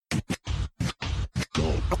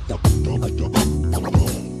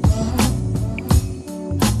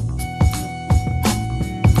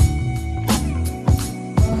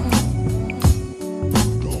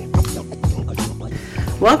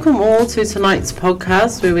Welcome all to tonight's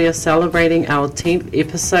podcast where we are celebrating our 10th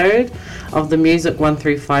episode of the Music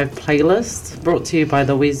 135 playlist brought to you by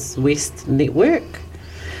the West Network.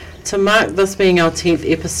 To mark this being our 10th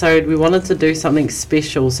episode, we wanted to do something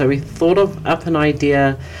special, so we thought up an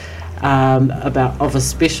idea of a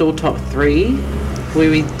special top 3 where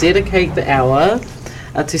we dedicate the hour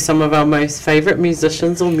to some of our most favourite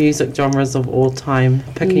musicians or music genres of all time,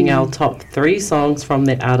 picking our top 3 songs from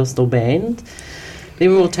that artist or band.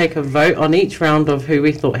 Then we'll take a vote on each round of who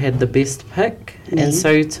we thought had the best pick. And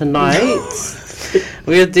so tonight,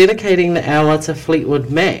 we are dedicating the hour to Fleetwood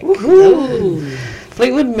Mac. Ooh.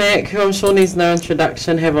 Fleetwood Mac, who I'm sure needs no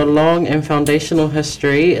introduction, have a long and foundational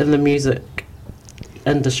history in the music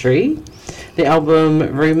industry. The album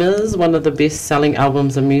Rumours, one of the best-selling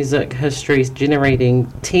albums in music history,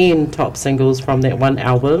 generating 10 top singles from that one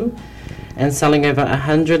album, and selling over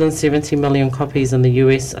 170 million copies in the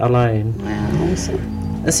US alone. Wow, awesome.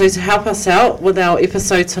 And so to help us out with our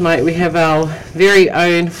episode tonight, we have our very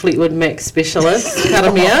own Fleetwood Mac specialist,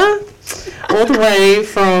 Karamia, all the way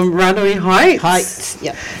from Ranui Heights.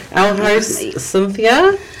 Yep. Our host,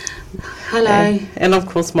 Cynthia. Hello. And of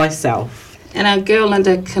course, myself. And our girl,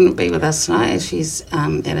 Linda, couldn't be with us tonight as she's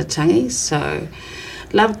at a tangi, so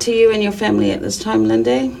love to you and your family at this time,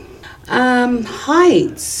 Linda.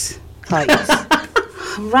 Heights.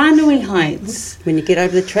 Ranui Heights. When you get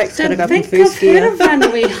over the tracks, got to go from I've first gear. heard of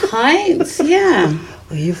Ranui Heights, yeah.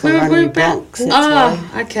 Well, you're from Ranui Bronx, that's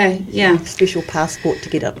why. Okay, yeah. Special passport to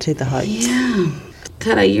get up to the Heights. Yeah.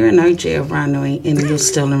 Kara, you're an OG of Ranui, and you're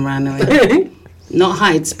still in Ranui. Not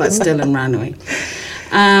Heights, but still in Ranui.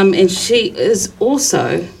 And she is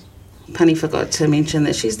also, Punny forgot to mention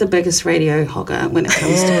that she's the biggest radio hogger when it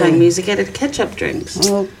comes to playing music at catch-up drinks.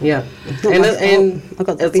 Well, Yeah. and I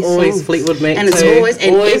got the it's best always songs. Fleetwood Mac And it's too.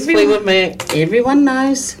 always Fleetwood Mac. Everyone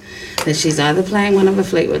knows that she's either playing one of the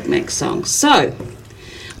Fleetwood Mac songs. So,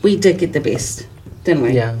 we did get the best, didn't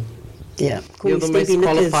we? Yeah. Yeah. You're the most Stevie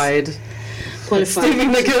Nicks. Qualified. Stevie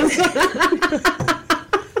Nicks.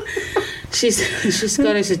 She's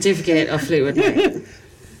got a certificate of Fleetwood Mac.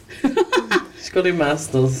 She's got her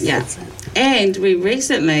masters. Yeah. And we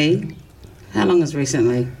recently, how long is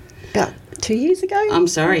recently? About 2 years ago? I'm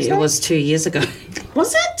sorry, it was 2 years ago.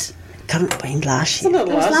 Was it? Can't have been last year. Wasn't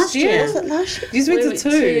it last year? Was it last year? You went We to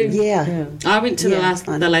went 2. Yeah. I went to Yeah,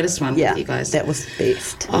 the latest one Yeah, with you guys. that was the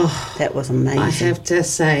best. Oh, That was amazing. I have to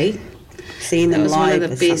say, Seeing that them was one live of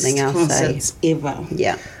the is best something else. concerts ever.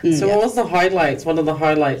 Yeah. So what was the highlights? One of the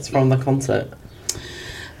highlights from the concert?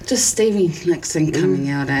 Just Stevie Nicks coming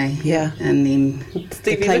out, eh? Yeah. And then...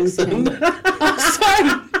 Stevie playing Nicks. Oh, sorry!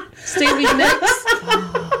 Stevie Nicks.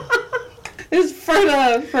 It's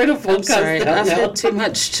Freda podcast. I'm sorry, now. I've had too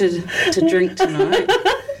much to drink tonight.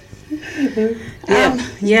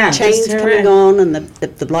 Yeah. Chains just her coming and- on and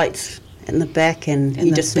the lights in the back and you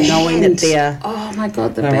the just knowing that band. they're Oh my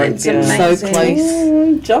God, the They're band's right there. amazing. so close.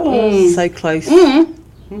 Oh, jealous. So close.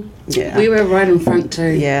 Yeah. We were right in front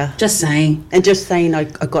too. Yeah. Just saying. And just saying I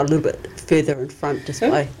got a little bit further in front just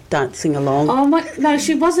by dancing along. Oh my, no,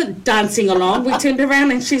 she wasn't dancing along. We turned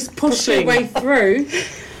around and she's pushed her Pushing. way through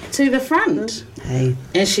to the front. Hey.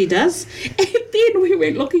 As she does. And then we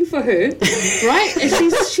went looking for her, right? And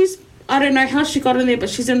she's I don't know how she got in there, but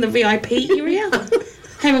she's in the VIP area.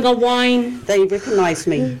 Having a wine. They recognised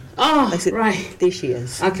me. Oh, They said, right. there she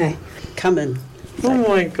is. Okay. Come in. Oh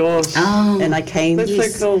my gosh. Oh. And I came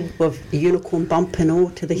That's so cool. with a unicorn bump and all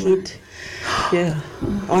to the head. Yeah.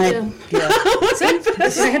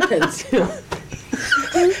 This happens.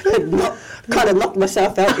 Kind of knocked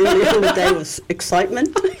myself out earlier in the day with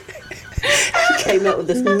excitement. Came out with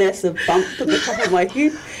this massive bump at the top of my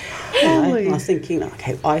head. And I was thinking,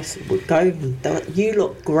 okay, I would go and do it. You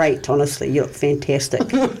look great, honestly. You look fantastic.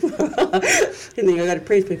 And then you go to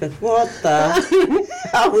press because what the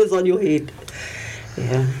hell was on your head?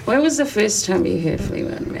 Yeah. When was the first time you heard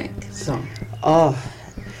Fleetwood Mac song? Oh,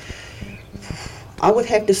 I would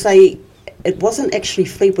have to say it wasn't actually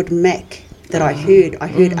Fleetwood Mac that I heard. I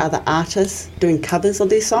heard other artists doing covers of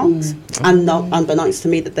their songs, unbeknownst to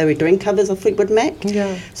me that they were doing covers of Fleetwood Mac.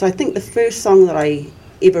 Yeah. So I think the first song that I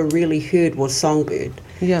ever really heard was Songbird.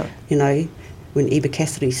 Yeah. You know, when Eva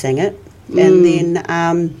Cassidy sang it. And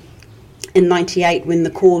then in 98 when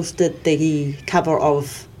the Cause did the cover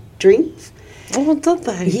of Dreams. Oh, did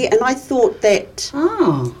they? Yeah, and I thought that...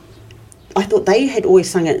 Oh. I thought they had always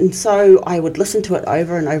sung it, and so I would listen to it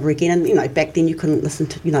over and over again. And, you know, back then you couldn't listen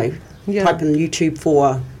to, type in YouTube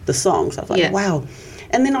for the songs. I was like, wow.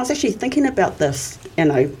 And then I was actually thinking about this,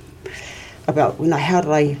 about how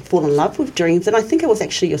did I fall in love with Dreams, and I think it was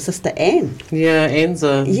actually your sister Anne. Yeah, Anne's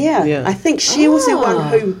I think she was the one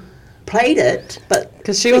who played it, but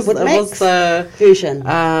because she was the version.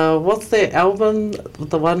 What's that album?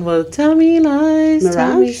 The one with "Tell Me Lies, Mirage?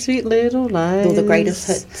 Tell Me Sweet Little Lies," All the greatest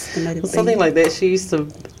hits. Or something like that. She used to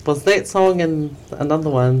was that song and another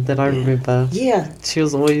one that I remember. Yeah, she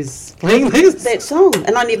was always playing this that song,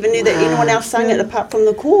 and I never knew that anyone else sang it apart from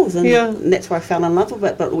the Cause, and that's why I fell in love with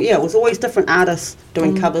it. But yeah, it was always different artists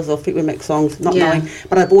doing covers of Fleetwood Mac songs, not knowing.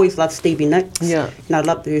 But I've always loved Stevie Nicks. Yeah, I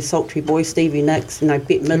loved the sultry voice, Stevie Nicks.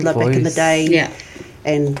 Bette Midler back in the day. Yeah.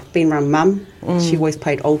 And being around Mum, she always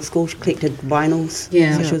played old school. She collected vinyls.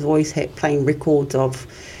 Yeah. So she was always playing records of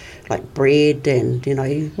like Bread and,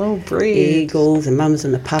 Bread. Eagles and Mums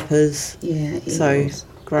and the Papas. Yeah, so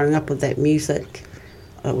growing up with that music,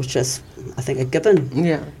 it was just, I think, a given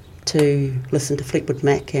to listen to Fleetwood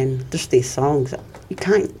Mac and just their songs. You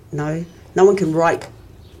can't, no one can write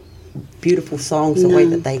beautiful songs the way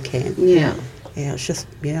that they can. Yeah. Yeah, it's just,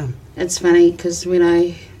 It's funny because when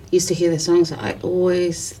I used to hear the songs, I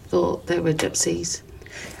always thought they were gypsies.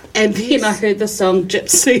 And then I heard the song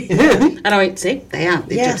Gypsy. And I went, see, they are.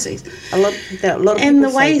 They're gypsies. A lot of and the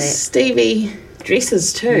people way say that. Stevie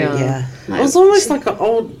dresses too. Yeah. It was almost like an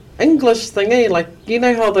old English thing, eh? Like, you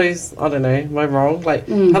know how those, I don't know, am I wrong? Like,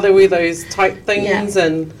 how they wear those tight things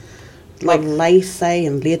and... Like lace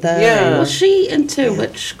and leather. Yeah. Was she into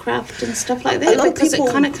witchcraft and stuff like that? A lot of because people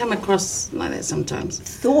it kind of come across like that sometimes.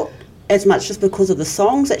 Thought as much just because of the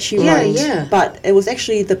songs that she wrote. Yeah. But it was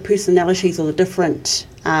actually the personalities or the different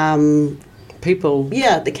people.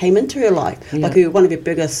 Yeah, that came into her life. Yeah. Like one of her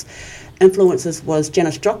biggest influences was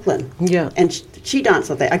Janis Joplin. Yeah. And she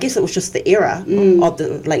danced like that. I guess it was just the era of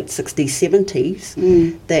the late 60s,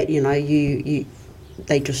 70s that,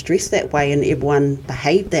 they just dressed that way and everyone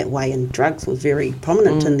behaved that way, and drugs was very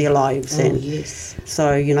prominent in their lives.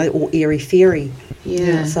 So, all airy-fairy.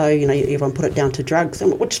 Yeah. So, everyone put it down to drugs,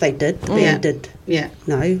 which they did. The band did. Yeah.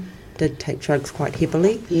 Did take drugs quite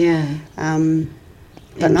heavily. Yeah.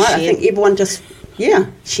 But I think everyone just,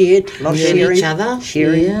 shared. Love sharing. each other.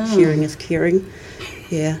 Sharing is caring.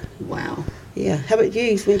 Yeah. Wow. Yeah. How about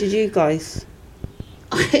you? When did you guys?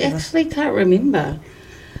 I actually can't remember.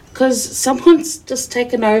 Because someone's just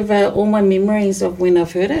taken over all my memories of when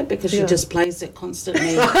I've heard it, because she just plays it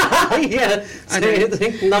constantly. Yeah. So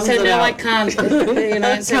now I can't,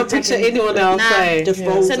 can't picture anyone else saying.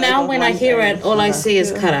 So now when I hear it, all I see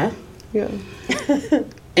is Kara. Yeah.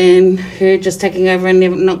 And her just taking over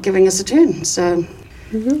and not giving us a turn. So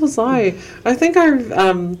where was I? I think I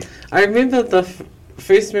remember the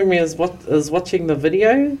first memory is watching the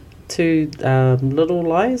video to Little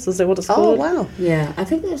Lies. Is that what it's called? Oh wow! Yeah, I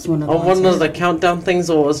think that's one of the on one of the countdown things,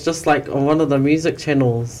 or it was just like on one of the music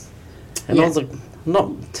channels. And I was like, not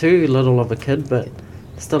too little of a kid, but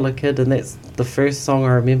still a kid, and that's the first song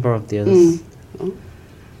I remember of theirs.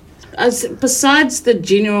 Besides the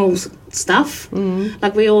general stuff,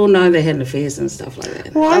 like we all know they had affairs and stuff like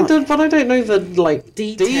that. Well, I did, but I don't know the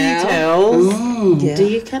details. Yeah. Do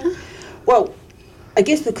you, Kara? Well, I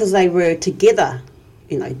guess because they were together,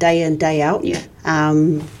 day in, day out. Yeah.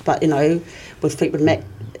 But, with Fleetwood Mac,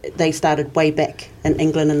 they started way back in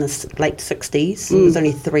England in the late 60s. There was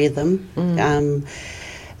only 3 of them.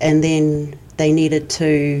 And then they needed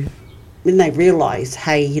to, when they realised,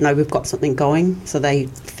 hey, we've got something going, so they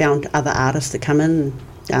found other artists to come in.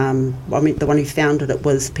 The one who founded it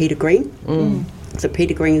was Peter Green. So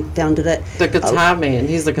Peter Green founded it. The guitar man,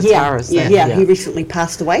 he's the guitarist. Yeah, he recently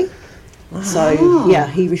passed away. So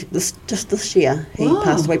just this year he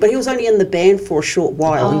passed away, but he was only in the band for a short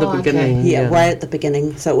while. In the beginning, right at the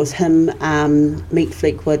beginning. So it was him, Mick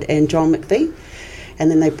Fleetwood, and John McVie, and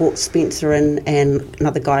then they brought Spencer in and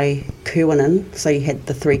another guy, Kerwin, in. So you had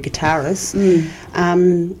the 3 guitarists,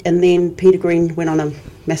 and then Peter Green went on a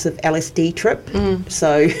massive LSD trip.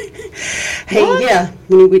 So when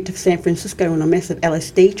he went to San Francisco on a massive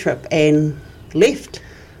LSD trip and left.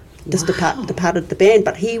 Just departed the band,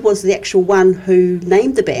 but he was the actual one who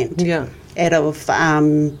named the band. Yeah. Out of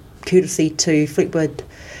courtesy to Fleetwood,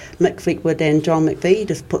 Mick Fleetwood and John McVie,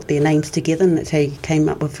 just put their names together, and that's how he came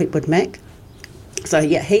up with Fleetwood Mac. So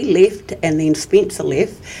he left, and then Spencer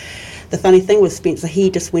left. The funny thing was Spencer,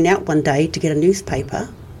 he just went out one day to get a newspaper.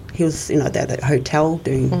 He was, at a hotel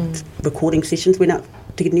doing recording sessions, went out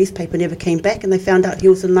to get a newspaper, never came back, and they found out he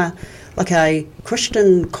was in a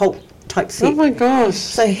Christian cult type set. Oh my gosh.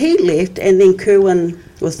 So he left, and then Kerwin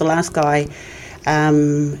was the last guy.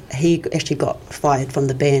 He actually got fired from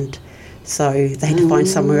the band, so they had to find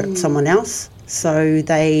someone else. So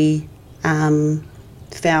they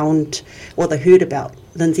found, well, they heard about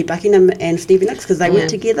Lindsay Buckingham and Stevie Nicks because they were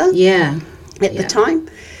together at the time.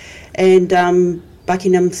 And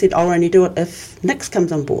Buckingham said, I'll only do it if Nicks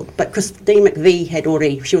comes on board. But Christine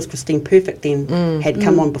McVie she was Christine Perfect then, had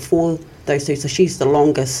come on before those two. So she's the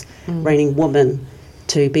longest reigning woman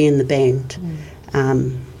to be in the band.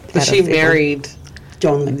 Was she married?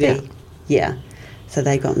 John McVie. Yeah. So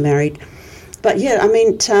they got married. But yeah, I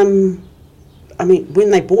mean, when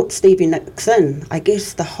they brought Stevie Nicks in, I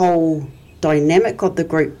guess the whole dynamic of the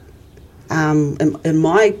group, in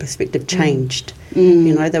my perspective, changed.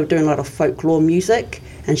 You know, they were doing a lot of folklore music,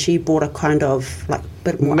 and she brought a kind of like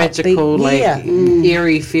bit more magical, upbeat,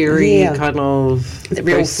 airy fairy kind of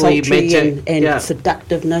very sultry magic and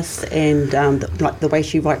seductiveness, and the way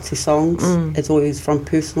she writes her songs is always from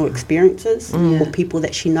personal experiences or people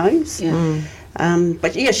that she knows.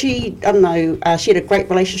 But yeah, she had a great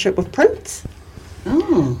relationship with Prince.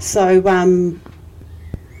 So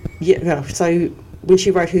so when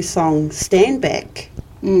she wrote her song Stand Back,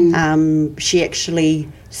 she actually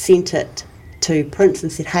sent it to Prince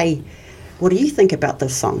and said, hey, what do you think about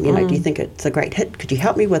this song? You know, do you think it's a great hit? Could you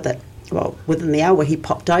help me with it? Well, within the hour he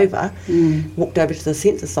popped over, walked over to the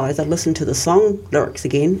synthesizer, listened to the song lyrics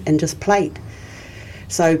again and just played.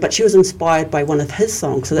 So, but she was inspired by one of his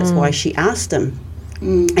songs, so that's why she asked him.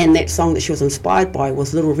 And that song that she was inspired by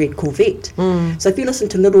was Little Red Corvette. So if you listen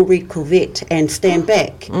to Little Red Corvette and Stand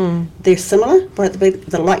Back, they're similar, but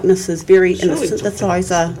the likeness is very, and the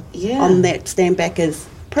synthesizer on that Stand Back is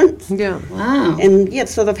Prince. Wow. And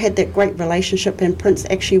so they've had that great relationship, and Prince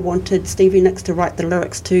actually wanted Stevie Nicks to write the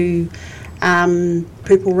lyrics to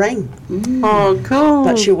Purple Rain. Oh, cool.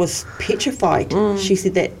 But she was petrified. She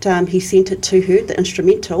said that he sent it to her, the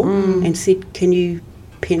instrumental, and said, can you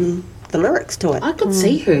pen the lyrics to it? I could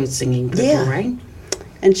see her singing Purple Rain.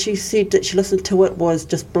 And she said that she listened to it, was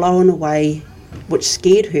just blown away, which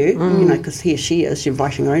scared her, you know, because here she is, she's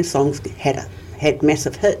writing her own songs, had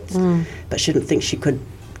massive hits, but she didn't think she could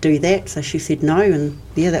do that, so she said no, and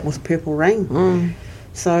that was Purple Rain.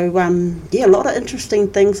 So a lot of interesting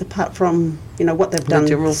things apart from, you know, what they've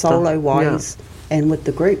done solo wise and with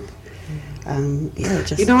the group.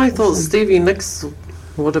 Just you know, I thought Stevie Nicks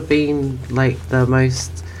would have been like the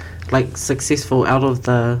most successful out of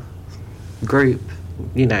the group,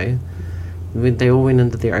 you know, when they all went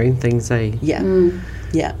into their own things, eh?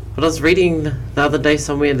 But I was reading the other day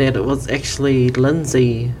somewhere that it was actually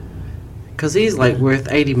Lindsay, because he's worth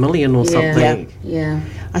 80 million or something.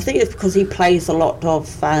 I think it's because he plays a lot of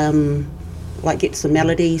gets the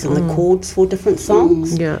melodies and the chords for different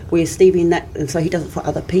songs. Where Stevie Nicks, and so he does it for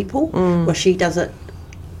other people, where she does it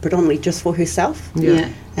predominantly just for herself.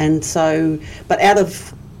 And so, but out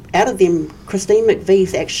of them, Christine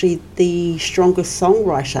McVie's actually the strongest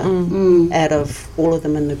songwriter out of all of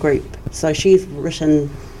them in the group. So she's written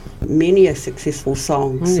many a successful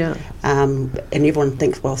songs, and everyone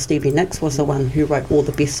thinks, well, Stevie Nicks was the one who wrote all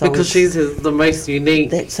the best songs because she's the most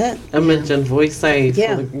unique. That's it. Image and voice, eh?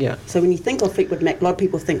 So when you think of Fleetwood Mac, a lot of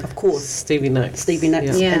people think, of course, Stevie Nicks and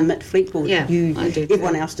Mick Fleetwood.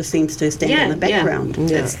 Everyone else just seems to stand in the background.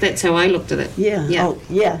 That's how I looked at it. And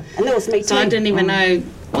that was me too. So I didn't even know.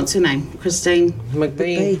 What's her name? Christine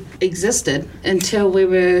McVie existed until we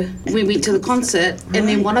went to the concert, and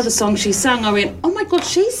then one of the songs she sang, I went, oh my god,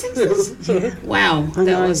 she sings this. Wow,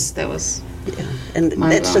 that was and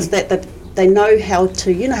that's just that they know how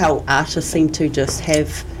to, you know how artists seem to just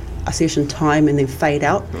have a certain time and then fade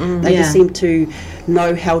out. They just seem to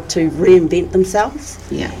know how to reinvent themselves.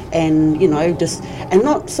 And, you know, just, and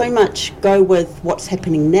not so much go with what's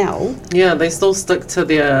happening now. They still stick to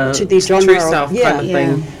their genre true self kind of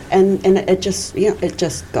thing. And it just, it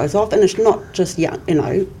just goes off. And it's not just, the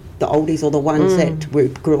oldies or the ones that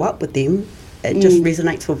grew up with them. It just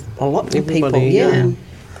resonates with a lot of people. I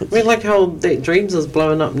mean, like how that Dreams is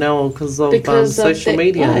blowing up now because of social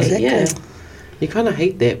media. You kind of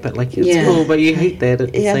hate that, but it's cool, but you hate that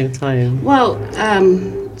at the same time. Well,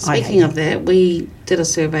 speaking of that, we did a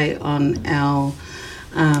survey on our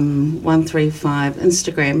 135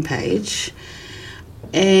 Instagram page,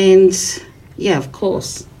 and of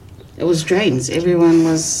course, it was Dreams. Everyone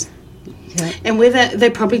was, and whether they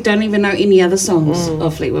probably don't even know any other songs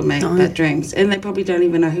of Fleetwood Mac but Dreams, and they probably don't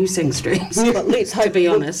even know who sings Dreams. But let's hope, to be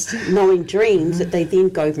honest, knowing Dreams, that they then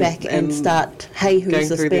go back and start, hey, who's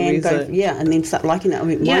this band? And then start liking it. I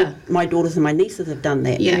mean, my daughters and my nieces have done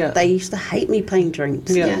that. They used to hate me playing Dreams.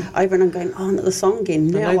 Over and I'm going, oh, not the song again.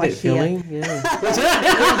 Now I know that feeling.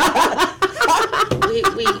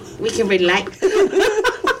 we can relate.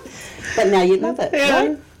 But now you love it,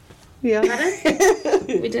 right?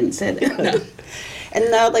 We didn't say that. No. And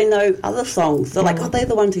now they know other songs. They're like, oh, they're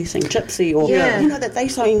the ones who sing Gypsy, or you know that they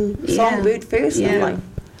sang Songbird first. And I'm like,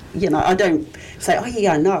 you know, I don't say, oh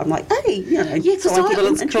yeah, I know. I'm like, hey, you know. Yeah, because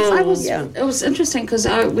it was interesting because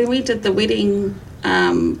when we did the wedding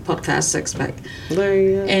podcast 6-pack,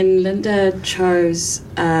 and Linda chose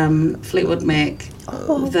Fleetwood Mac.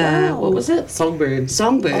 What was it? Songbird.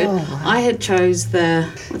 Oh. I had chose the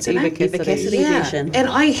what's it name? Eva Cassidy version, and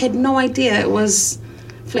I had no idea it was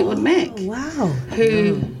Fleetwood Mac. Wow.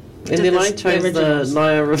 Who? And then I chose the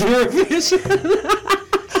Naya Rivera version.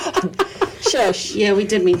 Shush. Yeah, we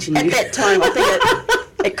did mention you. At that time, I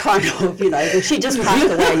think it kind of, you know, she just passed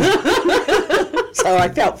away. So I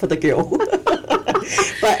felt for the girl.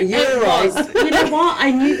 But you're right. You know what?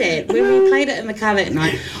 I knew that. When we played it in the car that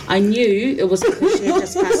night, I knew it was because she had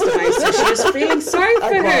just passed away. So she was feeling sorry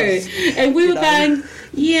for her. And we were going,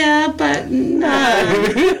 yeah, but no.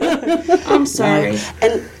 I'm sorry. No.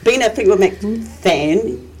 And being a Fleetwood Mac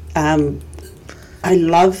fan, I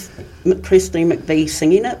love Christine McVie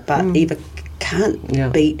singing it, but Eva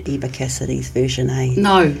can't beat Eva Cassidy's version, eh?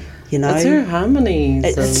 No. You know? It's her harmonies.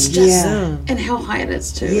 It's just... And how high it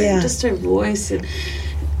is too. Yeah. And just her voice.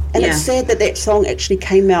 And it's sad that song actually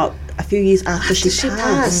came out a few years after she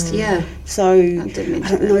passed. Yeah. So I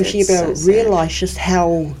don't know if she ever realised just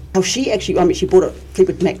how she actually, I mean, she brought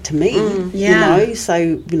Fleetwood Mac to me, you know, so,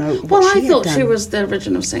 you know, well, I thought she was the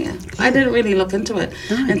original singer. I didn't really look into it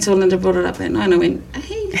until Linda brought it up that night, and I went,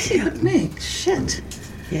 hey, Fleetwood Mac, shit.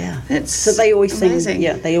 Yeah. That's so they always amazing.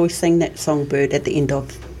 sing, they always sing that Songbird at the end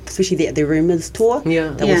of, especially at the Rumours tour. Yeah.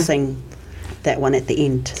 They will sing that one at the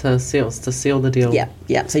end. To seal the deal.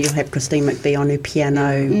 Yeah. So you'll have Christine McVie on her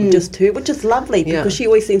piano, just her, which is lovely because she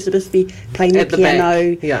always seems to just be playing the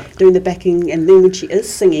piano, doing the backing, and then when she is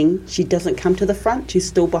singing, she doesn't come to the front. She's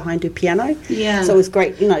still behind her piano. Yeah. So it's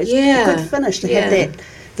great, you know, it's a good finish to have that,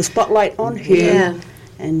 the spotlight on her,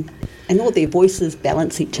 and all their voices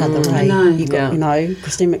balance each other. I know. You got, you know,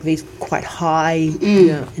 Christine McVie's quite high,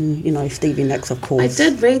 and you know Stevie Nicks, of course. I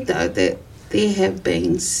did read though that there have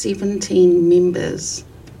been 17 members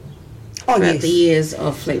throughout the years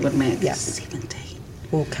of Fleetwood Mac. Yeah. 17.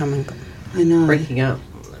 All come and go. I know. Breaking up.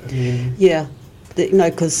 Yeah. You know,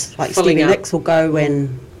 because like Stevie Nicks will go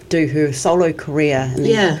and do her solo career. And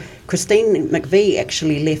then Christine McVie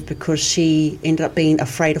actually left because she ended up being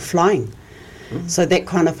afraid of flying. So that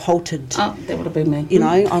kind of halted. Oh, that would have been me. You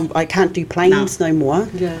know, I can't do planes no more.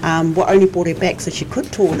 Yeah. What only brought her back so she could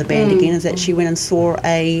tour the band again is that she went and saw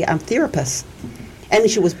a therapist. And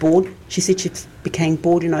she was bored. She said she became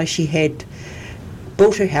bored. You know, she had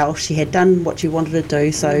built her house. She had done what she wanted to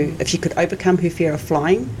do. So if she could overcome her fear of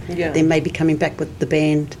flying, then maybe coming back with the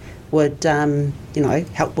band would, you know,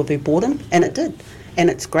 help with her boredom. And it did. And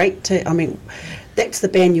it's great to, I mean... That's the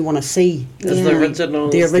band you want to see. The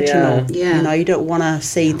originals. The original. Yeah. You know, you don't want to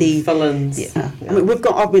see the fill-ins. I mean, we've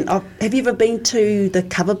got. Have you ever been to the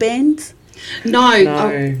cover bands?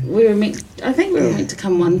 No. We were meant. I think we were meant to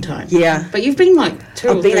come one time. Yeah. But you've been like two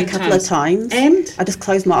or three times. I've been a couple of times. And I just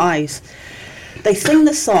close my eyes. They sing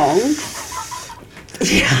the song.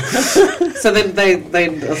 So then they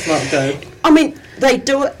it's not good. I mean, they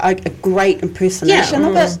do a great impersonation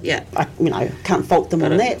of it. Yeah. I, you know, can't fault them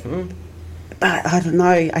on that. But I don't know.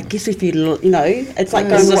 I guess if you know, it's like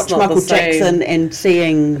going to watch Michael Jackson and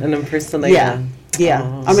seeing an impersonator. Yeah.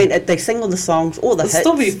 Oh. I mean, they sing all the songs, all the hits.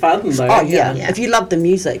 It'll still be fun though. Oh yeah. If you love the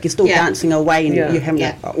music, you're still dancing away and you're having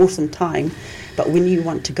an awesome time. But when you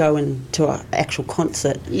want to go into an actual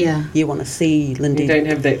concert, you want to see Lindy. You don't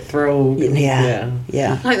have that thrill. Yeah.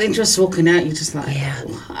 Like they're just walking out, you're just like,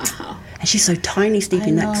 wow. And she's so tiny,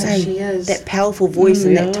 Stevie Nicks. She is. That powerful voice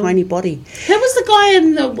and that tiny body. Who was the guy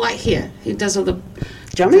in the white hair who does all the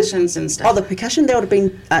percussions and stuff? Oh, the percussion, that would have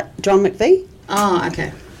been John McVie. Oh,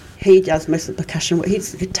 okay. He does most of the percussion.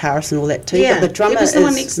 He's a guitarist and all that too. Yeah, but the drummer he was the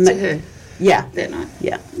one next to her. Yeah. That night.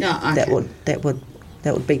 Yeah. Oh, okay.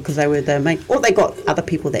 That would be because they were the main. Or they got other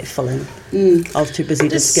people that fill in. I was too busy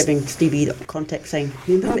just giving Stevie the contact saying,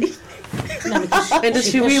 remember me? No, and did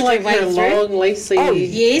she wear like her long lacy? Oh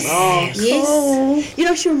yes, yes. Oh. You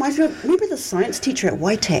know, she reminds me of, remember the science teacher at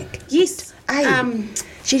YTAC? Yes.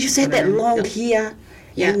 She just had that long hair,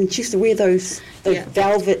 and she used to wear those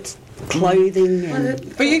velvet clothing.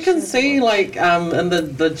 But you can see, like, in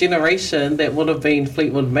the generation that would have been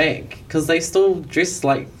Fleetwood Mac, because they still dress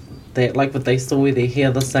like that, like, but they still wear their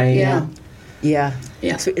hair the same. Yeah.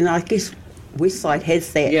 So, and I guess Westside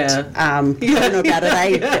has that. I don't know about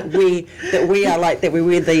it, that we are like that. We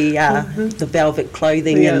wear the velvet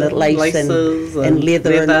clothing and the lace and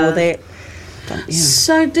leather and all that. But,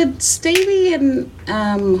 So did Stevie and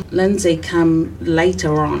Lindsay come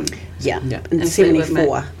later on? Yeah. In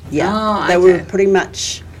 74. Yeah, Oh, they okay. were pretty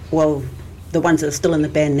much, well, the ones that are still in the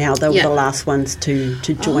band now, they were Yeah. the last ones to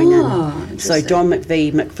join in. So interesting. John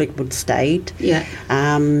McVie, Mick Fleetwood stayed. Yeah.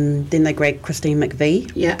 Then they grabbed Christine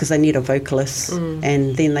McVie Yeah. because they need a vocalist.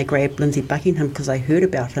 And then they grabbed Lindsay Buckingham because they heard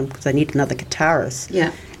about him because they need another guitarist.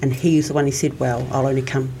 Yeah. And he's the one who said, well, I'll only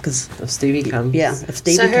come because, If Stevie comes. yeah, if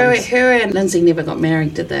Stevie So her comes. and Lindsay never got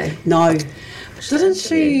married, did they? No. Wasn't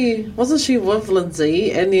she with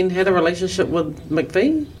Lindsay and then had a relationship with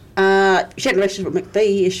McVie? She had a relationship with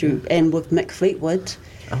McVie and with Mick Fleetwood.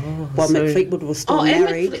 Oh, While so- Mick Fleetwood was still and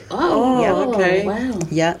married. Oh, Yeah. okay. Wow.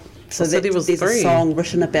 Yeah. So So there was there's three. a song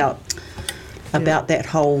written about that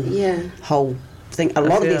whole Yeah. thing. A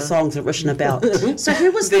lot of Yeah. their songs are written about. So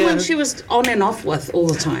who was the Yeah. one she was on and off with all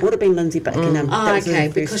the time? Would have been Lindsay Buckingham. Oh, That was okay. her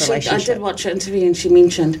first Because I relationship. did watch an interview and she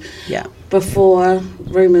mentioned Yeah. before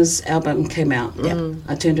Rumours album came out, Yeah.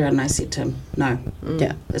 I turned around and I said to him, no,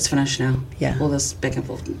 Yeah. it's finished now. Yeah. All this back and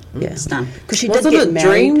forth, Yeah. it's done. Because she did Wasn't get it married.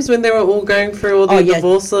 Dreams when they were all going through all their yeah.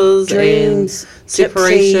 divorces Dreams, and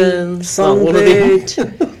separations? Gypsy, all of them.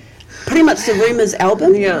 Songbird. Pretty much the Rumours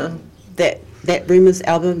album. Yeah. That Rumours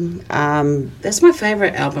album. That's my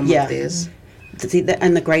favourite album Yeah. of theirs.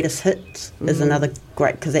 And the Greatest Hits is another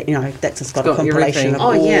great because that's just got a Got compilation everything. of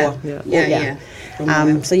Oh, all. yeah. Yeah.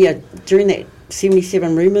 Yeah. So yeah, during that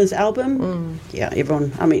 77 Rumours album, yeah,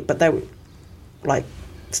 everyone. I mean, but they were like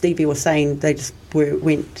Stevie was saying, they just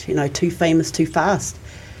went too famous too fast.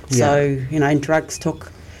 So and drugs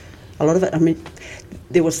took a lot of it. I mean,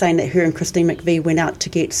 they were saying that her and Christine McVie went out to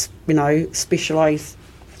get specialised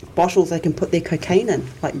bottles they can put their cocaine in,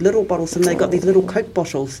 like little bottles, and they got these little Coke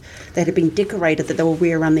bottles that had been decorated that they will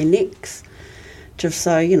wear around their necks, just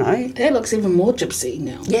so That looks even more gypsy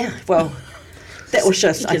now. Yeah, well, that was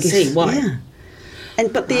just You I can guess, see why. Yeah,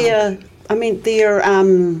 but their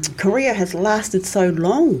career has lasted so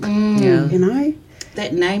long. Yeah.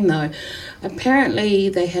 That name, though, apparently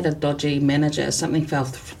they had a dodgy manager. Something fell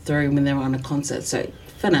through when they were on a concert, so it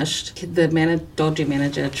finished. The dodgy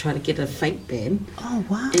manager tried to get a fake band Oh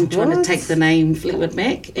wow! and tried to What? take the name Fleetwood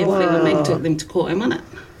Mac, and Fleetwood Mac took them to court and won it.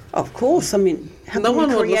 Of course, I mean, how No can you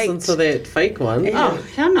one would create? listen to that fake one. Yeah. Oh,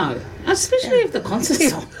 hell no. Especially if the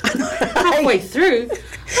concert's on. Halfway through,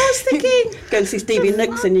 I was thinking, Go and see Stevie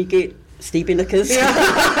Nicks and you get Stevie Nickers.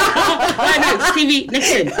 I know, Stevie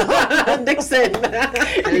Nixon. Nixon.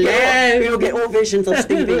 Hello. We'll get all versions of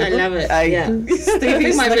Stevie. I love it. Hey. Yeah. Stevie I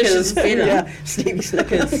think my Snickers. version's better. Yeah, Stevie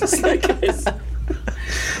Snickers.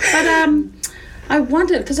 But I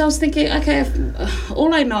wondered, because I was thinking, okay, if,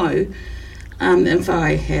 all I know, info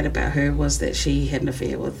I had about her was that she had an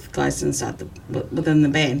affair with guys within the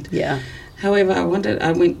band. Yeah, However,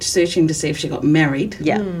 I went searching to see if she got married.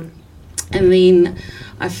 yeah. And then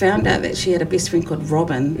I found out that she had a best friend called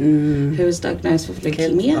Robin, who was diagnosed with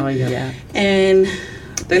leukemia. Oh, yeah. Yeah. And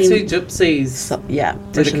That's then, who Gypsies So, yeah,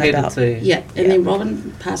 wishing dedicated about. to. yeah, and then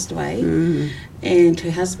Robin passed away, and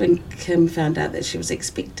her husband Kim found out that she was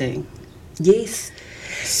expecting. Yes.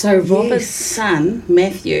 So Robert's Yes. son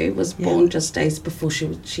Matthew was born just days before she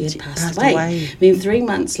had passed away. Then 3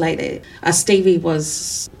 months later, Stevie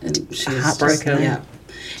was she was Heartbroken. yeah,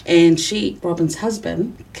 and Robin's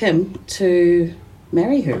husband Kim to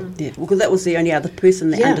marry her. Yeah, because that was the only other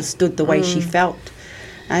person that Yeah. understood the way she felt,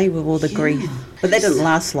 with all the grief. But that didn't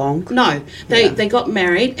last long. No, they got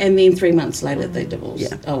married, and then 3 months later they divorced.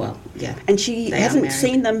 Yeah. Oh well, yeah. And she They are hasn't married.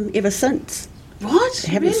 seen them ever since. What?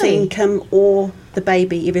 Haven't Really? seen Kim or the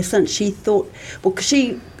baby ever since. She thought,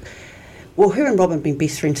 her and Robin have been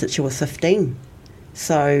best friends since she was 15.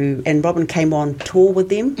 So, and Robin came on tour with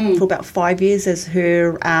them for about 5 years as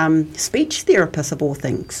her speech therapist of all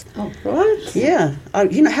things. Oh, What? Yeah.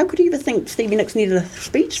 How could you ever think Stevie Nicks needed a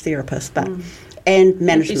speech therapist? But and I'd be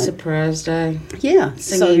management. surprised. Yeah.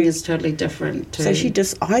 Singing is totally different too. So she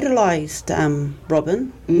just idolised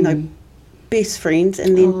Robin, best friends,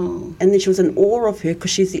 and then she was in awe of her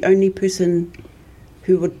because she's the only person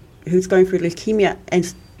who's going through leukemia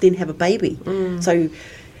and then have a baby. So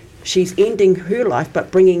she's ending her life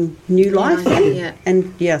but bringing new life in. Yeah.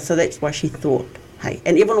 And so that's why she thought, hey,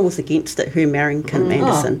 and everyone was against it, her marrying Kim Oh,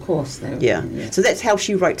 Anderson. of course. They were, Yeah. So that's how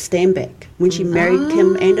she wrote Stand Back. When she married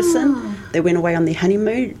Kim Anderson, they went away on their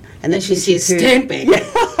honeymoon. And that's she when said, heard- "Stand back."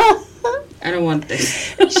 I don't want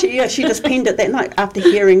this. She just penned it that night after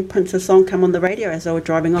hearing Prince's song come on the radio as they were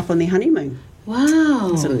driving off on their honeymoon.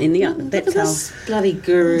 Wow. So in the, Look that's at how. this bloody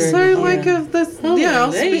guru. So, like, if this, our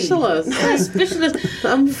Holy. specialist. Yeah, specialist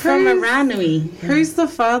from who's- Aranui. Who's the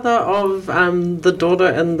father of the daughter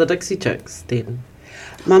in the Dixie Chicks, then?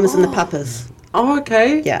 Mamas and the Papas. Oh,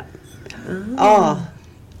 okay. Yeah. Oh.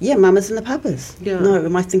 Yeah, Mamas and the Papas. Yeah. No,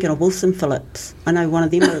 am I thinking of Wilson Phillips? I know one of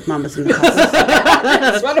them are Mamas and the Papas.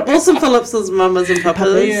 Wilson Phillips's mamas and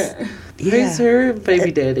papas. Yeah. Who's her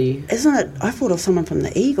baby daddy? Isn't it? I thought of someone from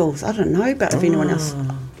the Eagles. I don't know about if anyone else.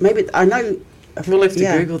 Maybe I know. We'll have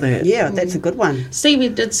to Google that. Yeah, that's a good one. Stevie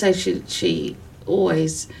did say she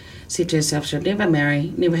always said to herself she'd never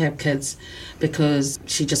marry, never have kids, because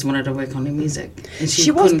she just wanted to work on her music. And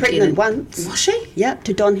She was pregnant once. Was she? Yeah,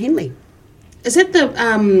 to Don Henley. Is it the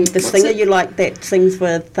The singer you like that sings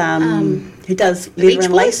with who does the Beach Leather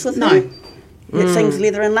and Boys? Lace with No. her? That sings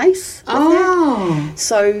Leather and Lace with her. Oh.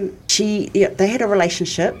 So they had a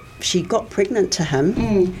relationship. She got pregnant to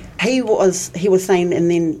him. He was saying, and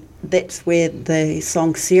then that's where the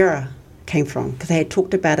song Sarah came from, because they had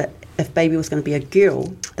talked about it. If baby was going to be a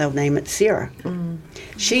girl, they'll name it Sarah.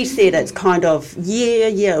 She said it's kind of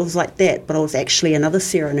it was like that, but it was actually another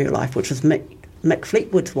Sarah in her life, which was Mick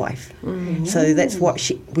Fleetwood's wife. So that's what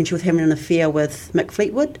when she was having an affair with Mick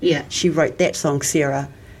Fleetwood, she wrote that song Sarah.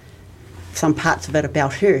 Some parts of it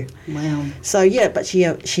about her. Wow. So but she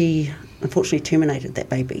unfortunately terminated that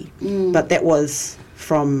baby. But that was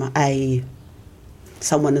from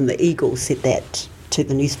someone in the Eagles said that to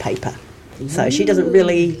the newspaper. So she doesn't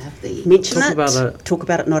really mention talk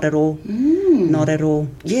about it, not at all. Not at all.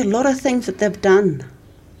 Yeah, a lot of things that they've done,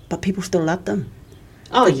 but people still love them.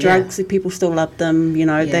 Oh, Drugs, people still love them. You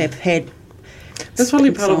know, they've had. That's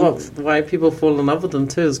probably part of why people fall in love with them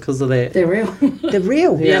too, is because of that. They're real. They're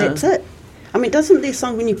real. That's it. I mean, doesn't their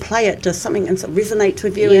song, when you play it, just something resonates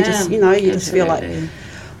with you and just, you just feel like, oh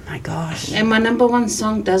my gosh. And my number one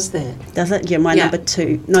song does that. Does it? Yeah, my number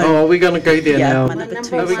two. No. Oh, we're going to go there now. My number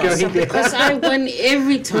two. Are we going there? Because I win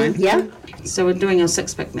every time. Yeah. So we're doing our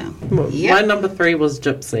 6-pack now. My number 3 was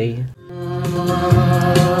Gypsy.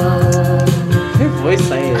 Her voice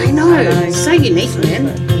is. I know. It's so unique, man.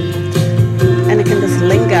 And it can just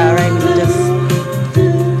linger, and just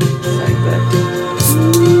so good.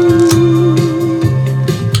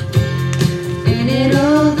 And it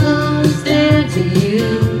all comes down to you.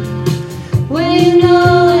 When you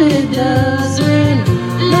know it does when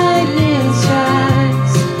lightning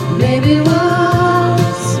strikes. Maybe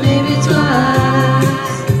once, maybe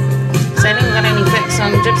twice. Sandy, got any facts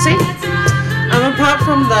on Gypsy? Apart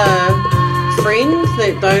from the friend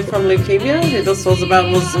that died from leukemia, who this was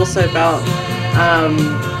also about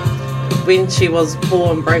when she was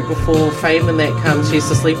poor and broke before fame and that comes, she used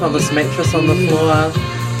to sleep on this mattress on the floor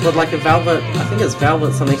with like a velvet, I think it's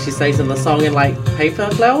velvet, something she says in the song, and like paper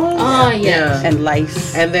flowers. Oh, yeah. And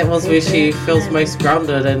lace. And that was where she feels most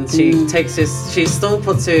grounded, and she she still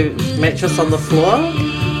puts her mattress on the floor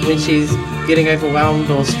when she's getting overwhelmed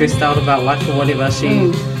or stressed out about life or whatever.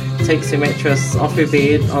 She takes her mattress off her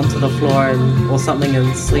bed onto the floor or something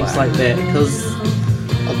and sleeps like that, because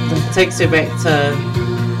it takes her back to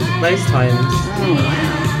those times. Oh,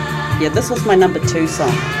 wow. Yeah, this was my number 2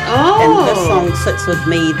 song. Oh. And this song sits with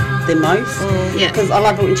me the most. Yeah. Because I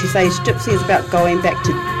love it when she says Gypsy is about going back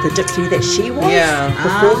to the Gypsy that she was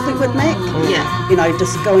before Fleetwood Mac. Yeah. You know,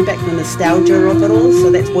 just going back to the nostalgia of it all.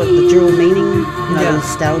 So that's what the dual meaning,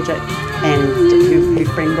 nostalgia and her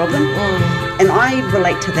friend Robin. And I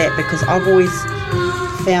relate to that because I've always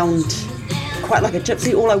found quite like a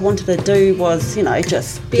gypsy. All I wanted to do was,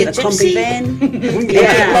 just Be get a a combi gypsy. van.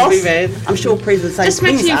 Yeah, lost. combi van. I'm sure President says Just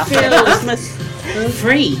makes things you after feel Christmas.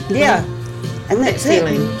 Free. Yeah. And that's it.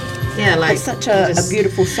 Feeling. Yeah, like It's such a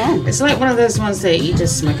beautiful song. It's like one of those ones that you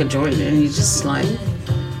just smoke a joint and you just like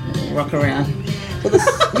rock around. Well,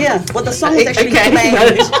 the song was actually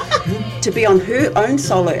planned to be on her own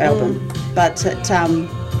solo album, but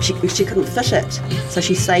she couldn't fit it, so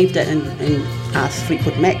she saved it and asked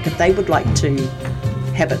Fleetwood Mac if they would like to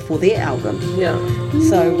have it for their album. Yeah.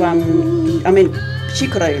 So, I mean, she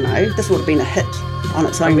could have, this would have been a hit on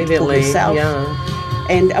its own for Immediately, herself. yeah.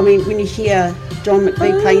 And, I mean, when you hear John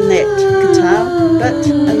McVie playing that guitar bit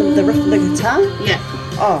and the riff of the guitar,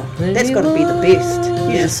 that's got to be the best.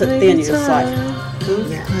 You just sit there and you're just like,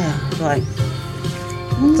 like...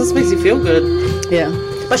 It just makes you feel good. Yeah.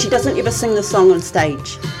 But she doesn't ever sing the song on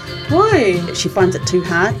stage. Why? She finds it too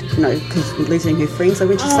hard, because losing her friends. So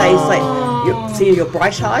when she says, like, you're seeing your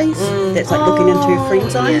bright eyes, that's like looking into her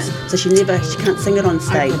friend's eyes. So she can't sing it on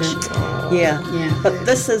stage. Yeah. But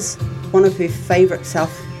this is one of her favourite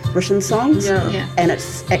self-written songs. Yeah. And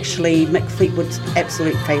it's actually Mick Fleetwood's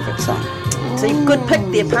absolute favourite song. So good pick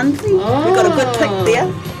there, Punsy. You got a good pick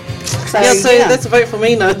there. So that's a vote for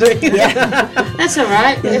me now. That's all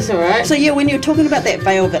right. That's all right. So when you're talking about that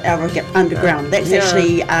Velvet Underground, that's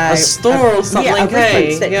actually a store or something. A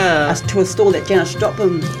reference to a store that Janis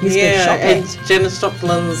Joplin used to shop at. And Janis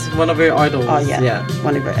Joplin's one of her idols. Oh yeah,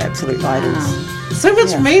 one of her absolute idols. So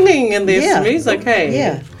much meaning in this music, hey?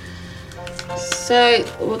 Yeah. So So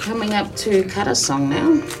we're coming up to Kara's song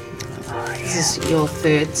now. This is your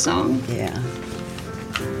third song. Yeah.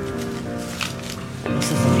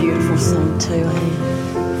 This is a beautiful song too, eh?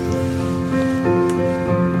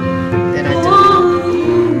 That I did.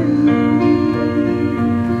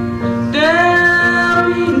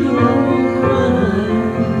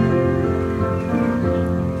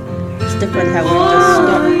 It's different how we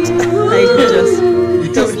just stopped.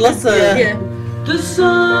 They just listen. Yeah. The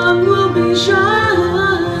sun will be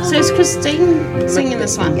shining. So is Christine singing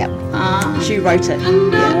this one? Yep. Ah. She wrote it.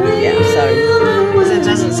 Yeah, so. Because it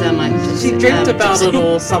doesn't sound like She dreamt about it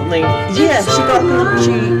or something. Yeah, she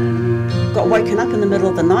got woken up in the middle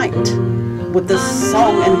of the night with this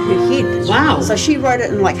song in her head. Wow. So she wrote it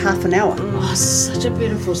in like half an hour. Oh, such a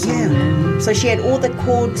beautiful song. Yeah. So she had all the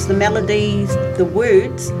chords, the melodies, the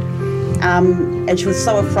words, and she was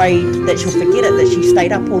so afraid that she'll forget it that she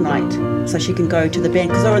stayed up all night so she can go to the band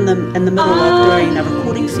because they were in the middle of doing a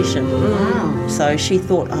recording session. Wow. So she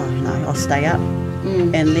thought, oh no, I'll stay up,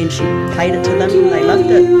 and then she played it to them and they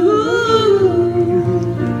loved it.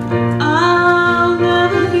 I'll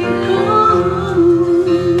never be gone.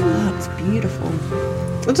 Oh, it's beautiful.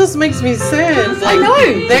 It just makes me sad. Like,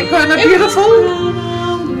 know. That kind of beautiful.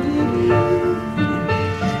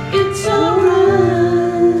 It's alright.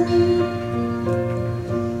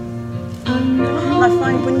 And I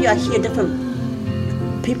find when I hear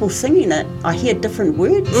different people singing it, I hear different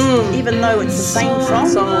words, even though it's the same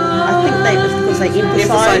song. I think it's because they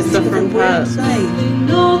emphasise different words. parts.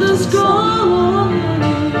 Know the score.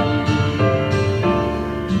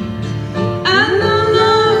 And I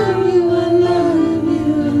love you, I love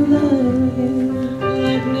you, I love you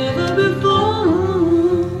like never before.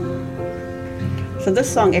 So this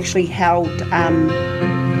song actually held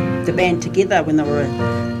the band together when they were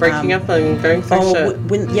Breaking up and going through shit.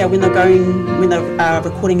 when they're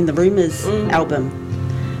recording the Rumours album.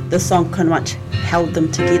 This song kind of much held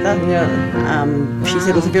them together. Yeah. She said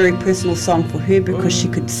it was a very personal song for her because she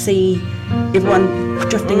could see everyone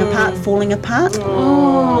drifting apart, falling apart,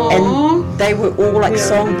 and they were all like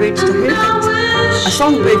songbirds to her. A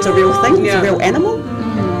songbird's a real thing; it's a real animal.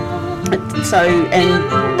 So,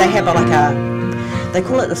 and they have they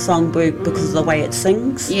call it a songbird because of the way it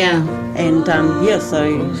sings. Yeah. And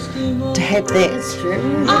so to have that, That's true.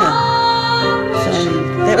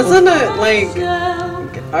 so that Isn't it like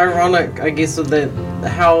ironic, I guess, with that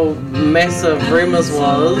how massive Rumours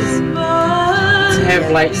was to have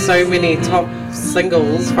like so many top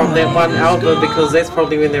singles from that one album because that's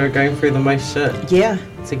probably when they were going through the most shit yeah,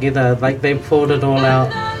 together. Like they poured it all out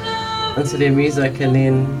into their music and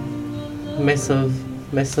then massive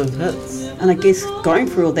hits. and I guess going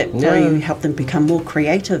through all that probably helped them become more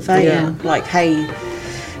creative. Yeah. Like, hey,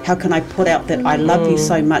 how can I put out that I love you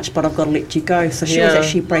so much, but I've got to let you go? So she was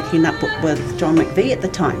actually breaking up with John McVie at the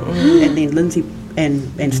time, and then Lindsay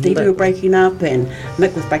and Stevie were breaking up, and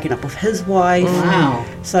Mick was breaking up with his wife. Wow.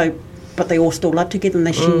 So, but they all still loved together,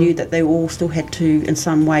 and she knew that they all still had to, in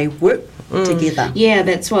some way, work together. Yeah,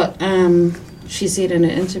 that's what she said in her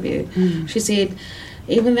interview. She said,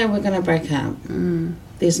 even though we're going to break up,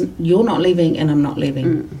 you're not leaving and I'm not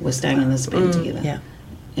leaving. We're staying in this band together. Yeah.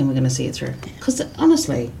 And we're going to see it through. Because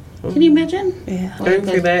honestly, can you imagine? Yeah. Going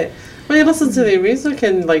through that. When you listen to their music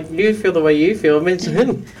and like you feel the way you feel,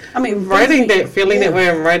 imagine I mean, writing that, feeling that way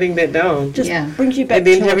and writing that down. just Yeah. brings you back And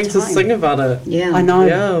then to having a to time. sing about it. Yeah. I know.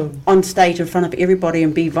 Yeah. On stage in front of everybody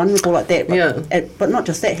and be vulnerable like that. But, Yeah. but not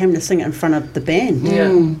just that, having to sing it in front of the band. Yeah.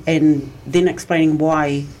 And then explaining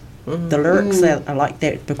why the lyrics are like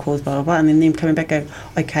that because blah, blah, blah. And then them coming back and go,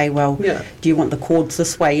 okay, well, Yeah. do you want the chords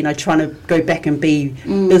this way? You know, trying to go back and be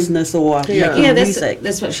business or making Yeah, music.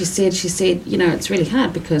 that's what she said. She said, you know, it's really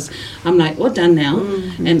hard because I'm like, we're done now.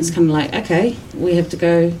 And it's kind of like, okay, we have to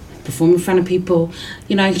go perform in front of people.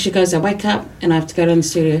 You know, she goes, I wake up and I have to go to the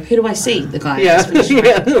studio. Who do I see? The guy. Yeah. who's finished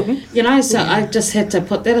writing. Yeah. You know, so I just had to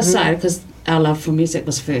put that aside because our love for music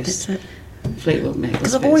was first. That's it. Fleetwood Mac was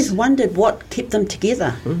Because I've first. always wondered what kept them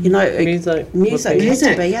together. You know, Music. music has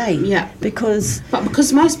to be, eh? Yeah. Because, But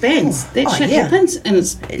because most bands, that shit yeah. happens and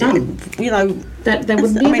it's done. you know, That they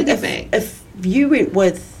would I never mean, get back. if you went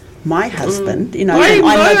with my husband, you know, I and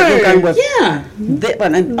I know that know. you're going with Yeah, that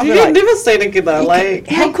one, and I'll You be can like, never stay together. Like,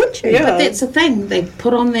 how could you? Yeah. but that's the thing. They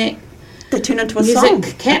put on that. They turn into a Music song,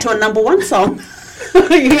 cap. into a number one song.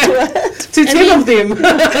 yeah. To 10 of them.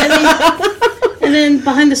 And then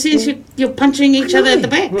behind the scenes, you're punching each other at the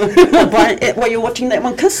back. While you're watching that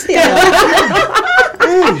one kiss there.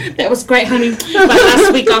 That was great, honey. But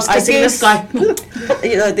last week I was kissing this guy.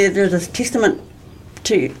 You know, there's a testament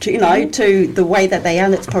to you know to the way that they are.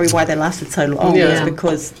 That's probably why they lasted so long. Yeah. Is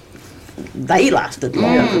because they lasted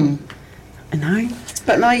long. No,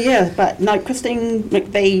 but no, Christine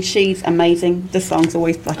McVie, she's amazing. This song's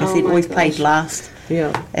always, like I said, always played last.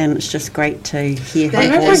 Yeah. And it's just great to hear her I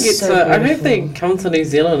hope voice. I hope they come to New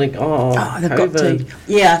Zealand. Like, They've got to.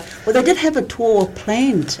 Yeah. Well, they did have a tour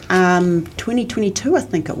planned, 2022, I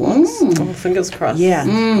think it was. Oh, fingers crossed. Yeah.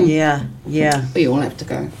 We all have to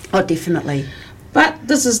go. Oh, definitely. But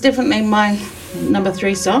this is definitely my number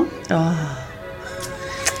 3 song. Oh,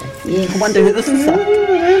 Yeah. I wonder who this is.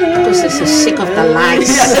 Because this is sick of the lies.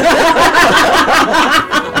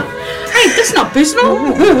 Hey, that's not personal.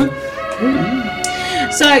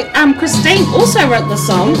 So, Christine also wrote the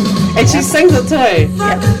song. And she sings it too.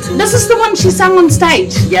 This is the one she sang on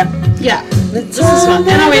stage. Yep. Yeah. This is one.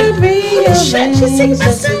 And I went, holy shit, she sings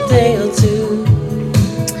this song.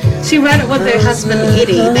 She wrote it with her husband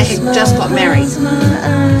Eddie. They had just got married.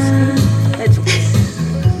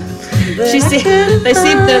 They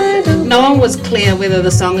said that no one was clear whether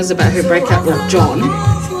the song is about her breakup with John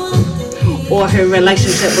or her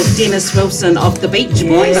relationship with Dennis Wilson of the Beach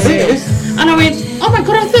Boys. And I went, oh my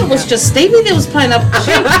god, I thought it was just Stevie that was playing up.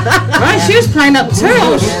 She was playing up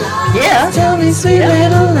too. Yeah. Tell me sweet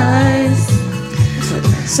little lies.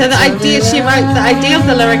 So the idea of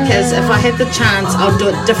the lyric is, if I had the chance, I'll do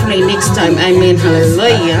it differently next time. Amen,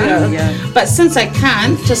 hallelujah. Yeah. But since I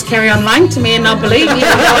can't, just carry on lying to me and I'll believe you.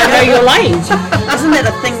 I know you're lying. Isn't that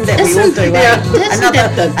a thing that we all do? Isn't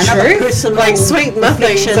that the another truth? personal Like sweet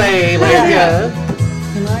nothing reflection. say. Like,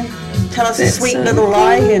 You know, tell us a sweet little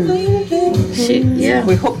lie and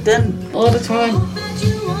we're hooked in. All the time.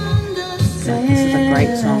 This is a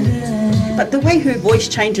great song. But the way her voice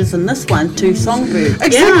changes in this one to Songbird.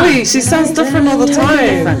 Exactly. Yeah. She sounds different all the time.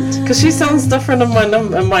 Different. Because she sounds different in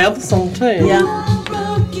my other song too. Yeah.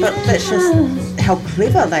 But that's just how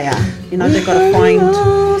clever they are. You know, they've got to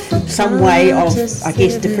find some way of, I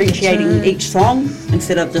guess, differentiating each song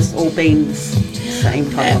instead of just all being the same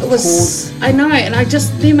type of chords. I know, and I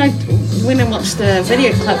went and watched the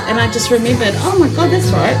video clip and I just remembered, oh my god, that's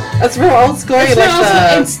right. It's real old school.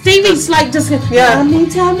 And Stevie's like just going,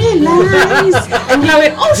 tell me lies. And I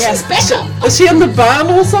went, oh, she's special. Is she in the barn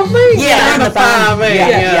or something? Yeah, in the barn.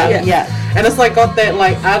 Yeah. And it's like got that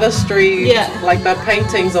like artistry, like the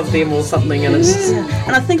paintings of them or something. And it's just,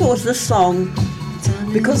 and I think it was this song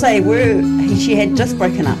because she had just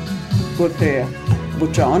broken up with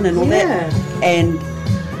John and all that, and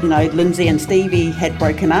you know, Lindsay and Stevie had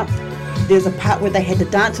broken up. There's a part where they had to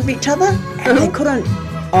dance with each other, and they couldn't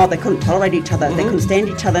tolerate each other. They couldn't stand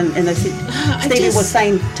each other, and they said Stevie was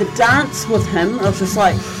saying to dance with him. I was just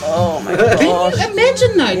like, oh my gosh. Can you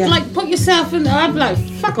imagine though? Like put yourself in. I'd be like,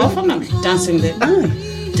 fuck off! I'm not dancing with that.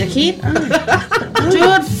 Dickhead.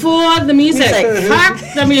 Do it for the music. Fuck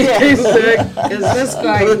the music. Is this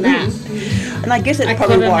guy? Nah. And I guess that's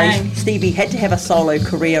probably why Stevie had to have a solo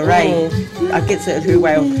career, I guess it's her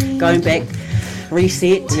way of going back,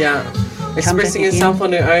 reset. Yeah. Expressing herself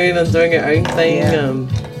on her own and doing her own thing.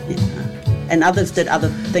 And others did other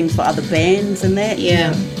things for other bands and that.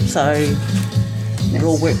 Yeah. So it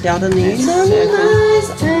all worked out in the end.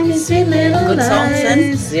 Good songs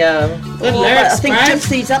in. Yeah. Good lyrics, I think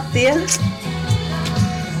Gypsy's up there.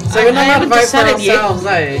 So we're not going to vote for ourselves,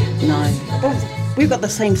 eh? No. Well, we've got the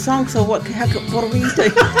same song, so what do we do?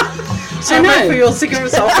 So I'll vote for your second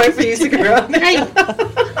round. I'll vote for your second round. Hey,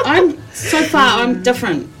 I'm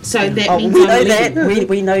different, so that means we I'm know leading. that.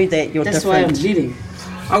 We know that you're That's why I'm different. leading.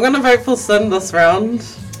 I'm going to vote for Sin this round.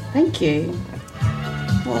 Thank you.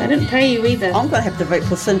 I didn't pay you either. I'm going to have to vote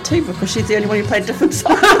for Sin too because she's the only one who played different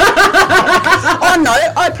songs. Oh no,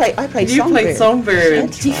 I played Songbird. You played Songbird.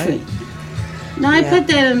 That's different. No, I put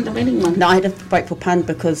that in the wedding one. No, I had to vote for Pun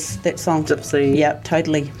because that song. Gypsy. Yeah,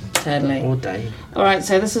 totally. All day. All right,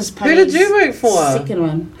 so this is Punny's Who did you vote for? second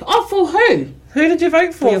one. Oh, for who? Who did you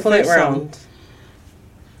vote for your that first round?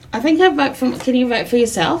 I think I vote for. Can you vote for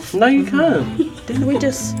yourself? No, you can't. Didn't we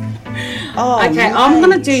just? Oh, Okay, mate. I'm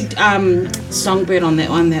gonna do Songbird on that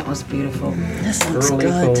one. That was beautiful. This looks Really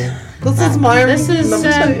good. cool. This is my This is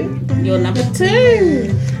number 2. your number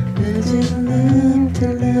 2.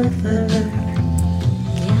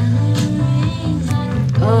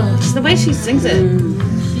 Oh, it's the way she sings it.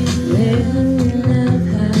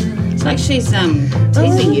 It's like she's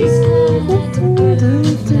teasing you.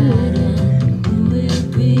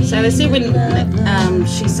 So they say when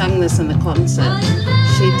she sang this in the concert,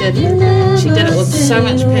 she did it with so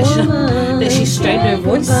much passion that she strained her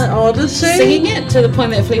voice. Oh, did she? Singing it to the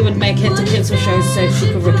point that Fleetwood Mac had to cancel shows so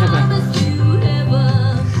she could recover.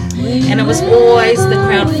 And it was always the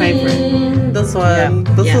crowd favourite. This one.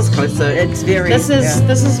 This is closer. It's very. This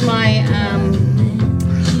is my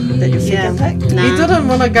Is that your second pick? nah. You didn't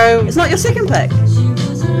want to go. It's not your second pick.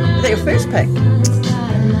 that your first pick?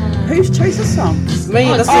 Who's chose this song? Me,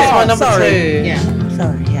 this is my number two. Yeah.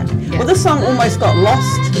 Sorry, yeah. Well, this song almost got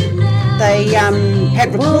lost. They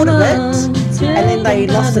had recorded it, and then they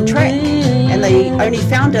lost the track, and they only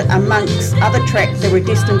found it amongst other tracks that were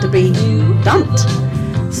destined to be dumped.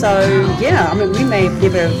 So, yeah, I mean, we may have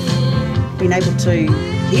never been able to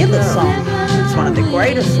hear this song. It's one of the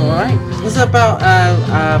greatest, all right? Was it about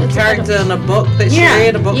a character in a book that she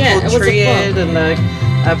read, a book called Triad, and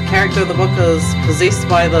a character in the book is possessed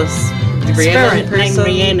by this Rhiannon Spirit named person?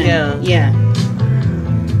 Rhiannon. Yeah.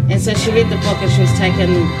 And so she read the book and she was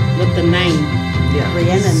taken with the name. Yeah.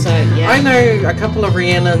 Rhiannon. So, yeah. I know a couple of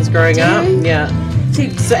Rhiannons growing up. you? Yeah. See,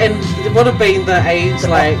 So, and it would have been the age,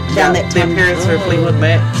 like, down that their time. parents were Fleetwood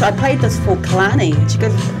Mac. so I played this for Kalani. She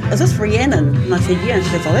goes, is this Rhiannon? And I said, yeah. And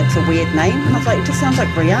she goes, oh, that's a weird name. And I was like, it just sounds like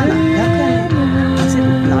Rihanna. How come? I said,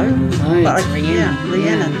 no. But it's Rhiannon. Yeah,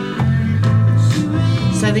 Rhiannon.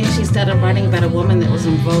 So then she started writing about a woman that was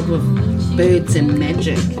involved with birds and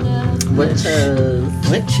magic. Witches.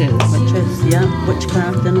 Witches.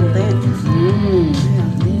 Witchcraft and all that.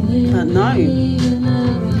 But no,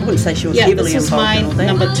 I wouldn't say she was Yeah, heavily this is involved my in all that.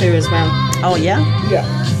 number 2 as well. Oh yeah,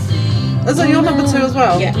 Is it your number 2 as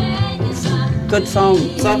well? Yeah. good song.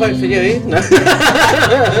 So I'll vote for you. No.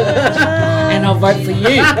 And I'll vote for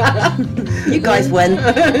you. You guys win.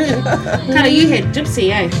 Carla, you had Gypsy,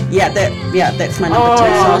 eh? That's my number 2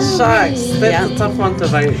 Oh, song. shucks. That's Yeah. a tough one to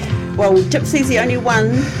vote. Well, Gypsy's the only one,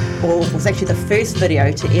 or was actually the first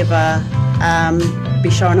video to ever be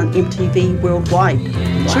shown on MTV worldwide.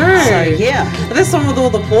 True. So yeah, This one with all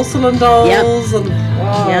the porcelain dolls and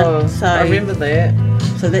So- I remember that.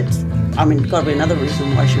 so that's, I mean, got to be another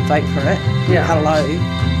reason why I should vote for it. Yeah. Hello,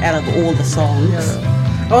 out of all the songs.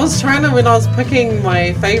 I was trying to, when I was picking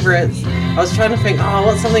my favourites, I was trying to think,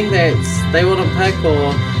 what's something that they wouldn't pick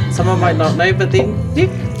or someone might not know, but then you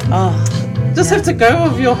Oh, just have to go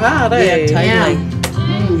with your heart, yeah, eh?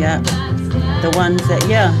 totally. Yeah, the ones that,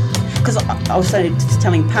 because I was just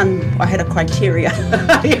telling Pun, I had a criteria.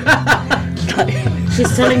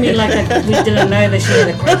 She's telling me like we didn't know that she had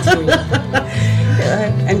a criteria.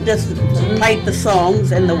 And just played the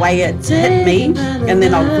songs and the way it hit me, and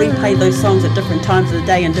then I'll replay those songs at different times of the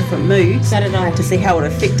day in different moods So did I. to see how it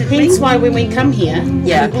affected me. Hence why when we come here,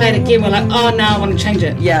 Yeah. we play it again, we're like, oh no, I want to change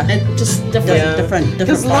it. Yeah. It just different. Yeah. different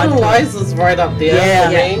Because vibe Little to it. Lies is right up there for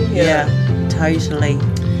me. Yeah, totally.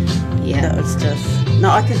 Yeah. That was just, no,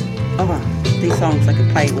 I could, these songs I could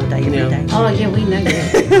play all day, every Yeah. day. Oh yeah, we know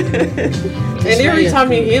that. And every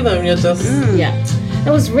time you hear them, you're just... Yeah. It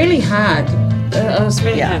was really hard. It was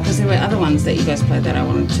really Yeah. hard because there were other ones that you guys played that I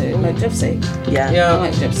wanted to, like Gypsy. Yeah. I Yeah.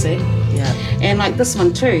 like Gypsy. Yeah. And like this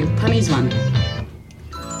one too, Punny's one.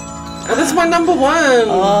 Oh, that's my number 1.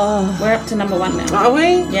 Oh, We're up to number 1 now. Are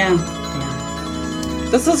we? Yeah.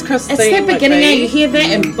 This is Christine It's that beginning, McVie. you hear that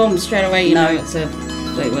and boom, straight away you No. know it's a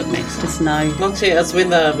Fleetwood Mac song. just no. Not yet. It's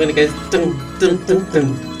when it goes dun dun dun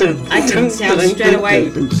dun dun. I can tell straight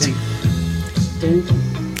away.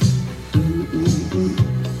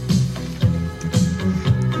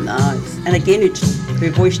 Nice. And again, her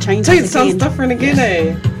voice changes Gee, it sounds again. different again,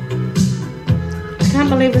 eh? I can't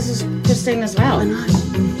believe this is Christine as well. I know.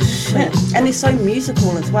 Shit. And they're so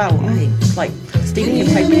musical as well. Eh? Like Stevie can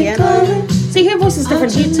play piano. See, her voice is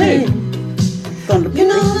different here too. Gone to You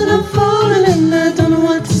know that I'm falling and I don't know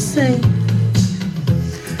what to say.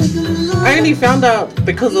 I only found out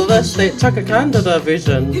because of this that Chaka Khan did a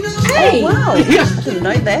version. Hey! wow. Yeah. I didn't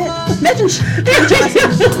know that. Imagine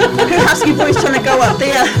her husky voice trying to go up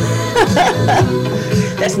there.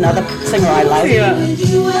 That's another singer I love. Yeah.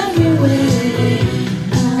 You everywhere.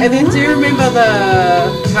 And then do you remember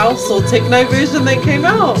the house or techno version that came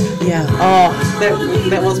out? Yeah. Oh,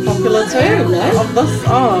 That was popular too. Of this,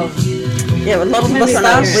 yeah. A lot of maybe them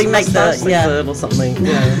Moustache remake the or something.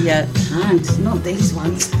 Yeah. yeah. Can't, not these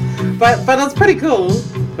ones. But it's pretty cool.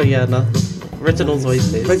 But yeah, no, original's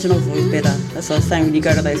always best. Original's always better. That's what I was saying. When you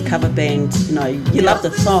go to those cover bands, you know, you love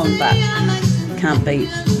the song, but you can't beat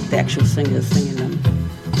the actual singers singing them.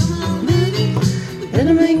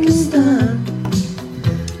 Better make a start.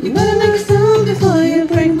 You better make a sound before you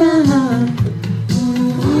break my heart.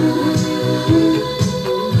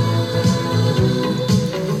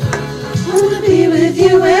 I wanna be with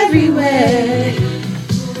you everywhere.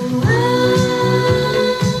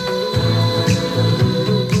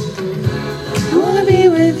 I wanna be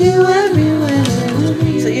with you everywhere.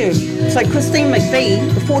 So Christine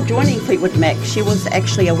McVie, before joining Fleetwood Mac, she was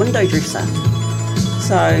actually a window dresser.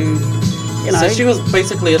 So, you know. So she was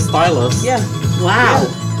basically a stylist. Yeah. Wow.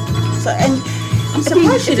 So, and I'm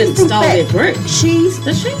surprised she didn't steal their group.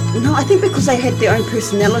 Did she? No, I think because they had their own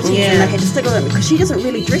personalities and they had to stick with them, because she doesn't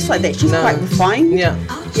really dress like that. She's quite refined,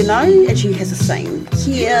 you know, and she has the same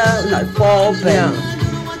hair, bob, and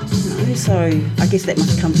you know, so I guess that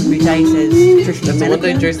must come from her days as dressed That's a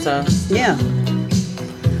window dresser. Yeah.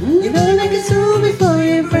 You gotta make it through before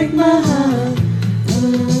you break my heart.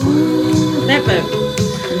 That bit.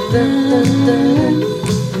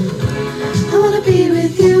 I wanna be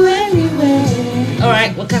with you everywhere. All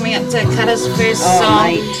right, we're coming up to Kara's first song,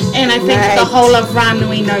 mate. and I think the whole of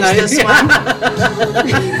Ranui knows this one.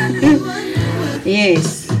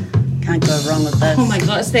 Yes. Can't go wrong with this. Oh my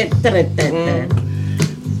God, it's that da-da-da-da.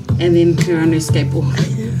 And then her on her skateboard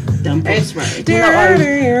down Brooks Road. You know, I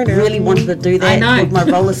really wanted to do I that know. with my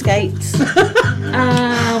roller skates. Wait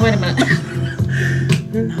a minute.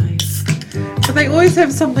 But they always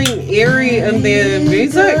have something eerie in their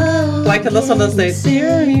music. Like in this one is that.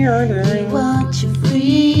 Want your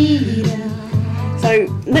freedom. So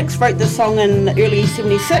Nix wrote this song in early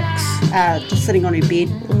 76, just sitting on her bed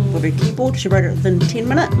with her keyboard. She wrote it within 10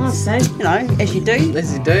 minutes. Oh, so You know, as you do.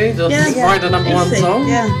 As you do, just Yeah. write a number one song.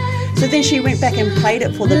 Yeah. So then she went back and played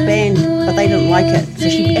it for the band, but they didn't like it. So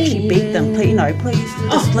she actually begged them, please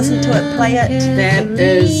just listen to it, play it. that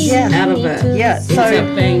is out of it. Yeah, Ends so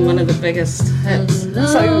up being one of the biggest hits.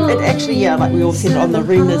 So it actually, like we all said on the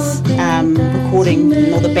Rumours recording,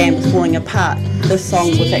 or the band was falling apart. This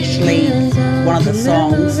song was actually one of the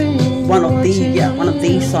songs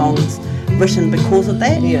written because of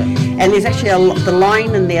that. Yeah. And there's actually the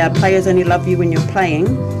line in there, "Players only love you when you're playing,"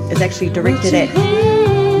 is actually directed at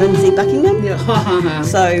Lindsay Buckingham. Yeah.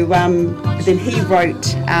 So then he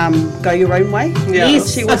wrote "Go Your Own Way." Yeah.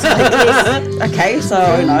 Yes, she was like, yes. Okay, so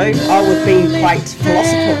you know, I was being quite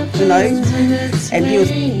philosophical, you know, and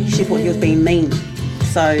she thought he was being mean.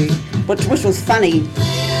 So, which was funny.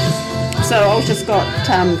 So I just got a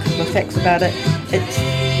couple of facts about it.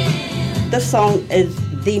 This song is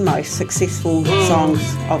the most successful songs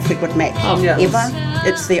of Fleetwood Mac yes. ever.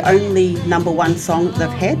 It's the only number one song that they've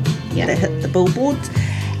had that hit the billboards.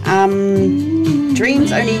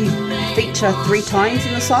 Dreams only feature 3 times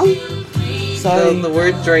in the song. So The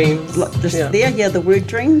word dreams. the word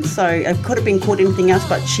dreams. So it could have been called anything else,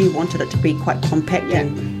 but she wanted it to be quite compact,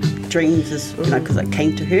 and dreams is, you know, because it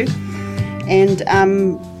came to her. And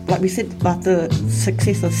like we said, like the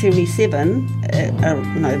success of 77,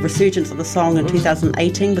 you know, resurgence of the song in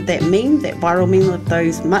 2018 with that meme, that viral meme with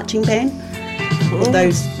those marching band,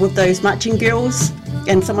 with those marching girls.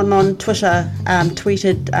 And someone on Twitter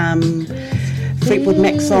tweeted Fleetwood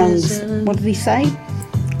Mac songs. What did he say?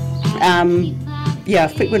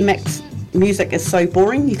 Fleetwood Mac's music is so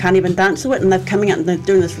boring you can't even dance to it, and they're coming out and they're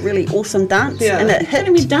doing this really awesome dance, and it How hit.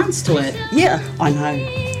 do we dance to it? Yeah, I know.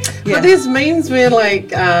 Yeah. But there's memes where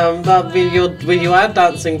like where you are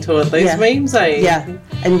dancing to it. These memes, eh? Yeah,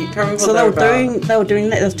 and Can't remember so what they were doing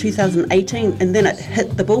that. That was 2018, and then it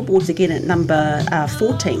hit the billboards again at number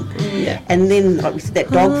 14. Yeah. And then like we said,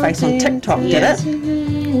 that dog face on TikTok did it,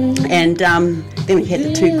 and then we had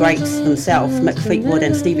the two greats themselves, Mick Fleetwood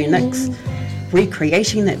and Stevie Nicks,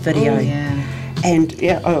 recreating that video. And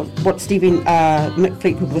what Mick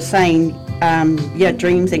Fleetwood was saying,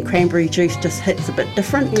 dreams and cranberry juice just hits a bit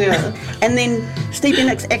different. Yeah. And then Stevie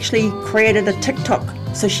Nicks actually created a TikTok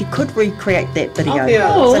so she could recreate that video. Oh,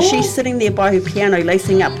 yeah. So she's sitting there by her piano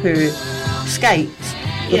lacing up her skates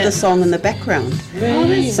with the song in the background.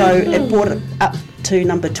 So it brought it up to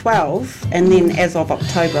number 12, and then as of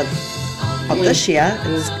October of this year, it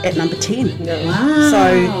was at number 10. Wow.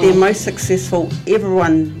 So they're most successful.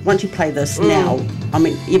 Everyone, once you play this now, I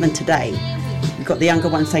mean, even today, you've got the younger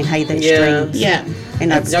ones saying, "Hey, that's dreams." Yeah.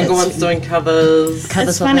 And Younger ones doing covers.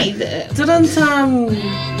 It's funny. Didn't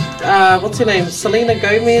what's her name, Selena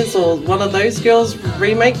Gomez or one of those girls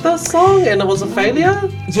remake this song and it was a failure?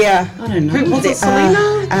 Yeah. I don't know. Who was it?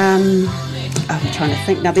 Selena? I'm trying to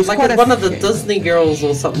think now. There's Like quite one of the Disney girls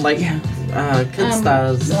or something like Yeah. kid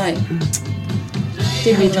stars. Like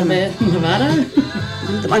Demi Lovato.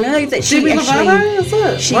 I know that she Demi actually Lovato,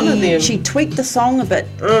 is it? One of them. she tweaked the song a bit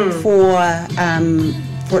for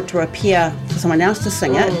it to appear for someone else to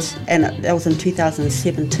sing it, and that was in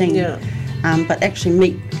 2017. Yeah. But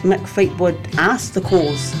actually, Mick Fleetwood asked the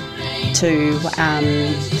Cause to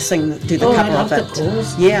do the cover of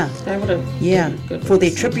it. Yeah. They would have good For their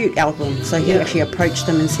with tribute album. So he actually approached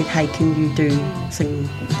them and said, "Hey, can you sing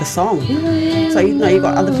the song?" So you've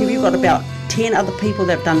got other people. You've got about 10 other people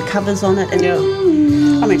that have done covers on it, and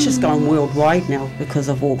I mean, it's just going worldwide now because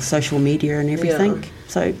of all social media and everything. Yeah.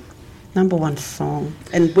 So, number one song,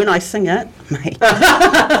 and when I sing it, mate,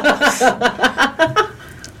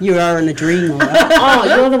 You are in a dream, all right?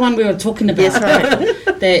 Oh, you're the one we were talking about. Yes, right.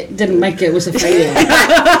 That didn't make it. Was a failure.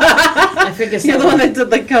 I figured You're the one that did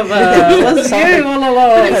the cover. It was you all But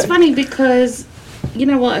along. it's funny because, you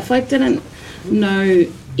know what? If I didn't know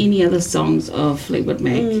any other songs of Fleetwood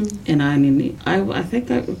Mac, and I think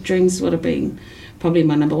that Dreams would have been probably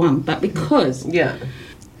my number one. But because Yeah.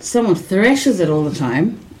 someone thrashes it all the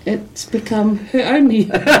time, it's become her only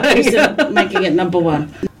reason making it number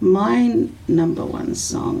one. My number one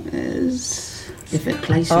song is If It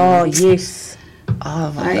Plays You. Oh, yes.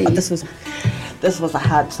 Oh, I- this was a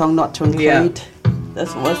hard song not to include. Yeah.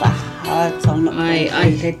 This was a hard song not to I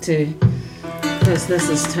include. had to, because this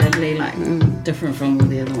is totally like different from all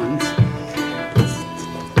the other ones.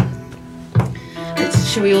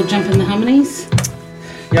 Should we all jump in the harmonies?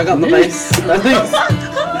 Yeah, I got the bass.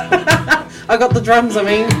 I got the drums, I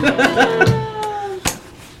mean.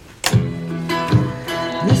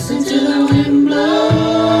 Listen to the wind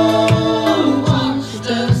blow, watch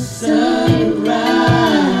the sun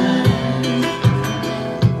rise.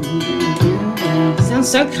 Sounds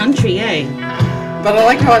so country, eh? But I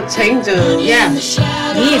like how it changes. Yeah. Yes.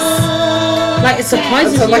 Like it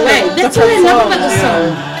surprises It's you, like a eh? That's what I different love song, about the yeah. song.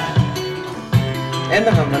 And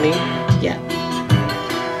the harmony. Yeah.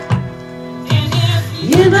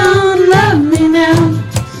 You don't love me now,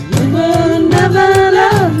 you will never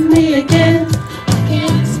love me again. I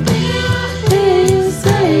can still hear you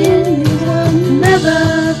saying you will never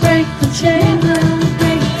break the chain,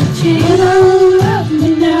 You don't love me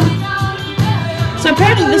now. So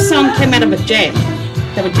apparently this song came out of a jam.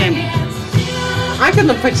 They were jamming. I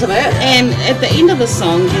couldn't picture that. And at the end of the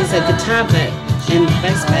song, there's a guitar bit and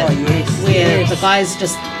bass bit where the guys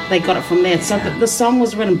just, they got it from there. So the song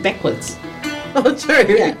was written backwards. Oh, true.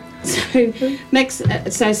 Yeah.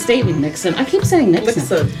 So Stevie Nicks, I keep saying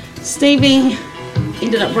Nixon. Stevie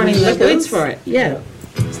ended up running the Nichols? words for it. Yeah.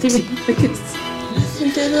 Stevie Nicks. Listen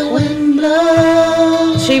to the wind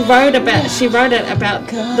blow. She wrote it about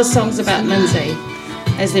the songs about Lindsay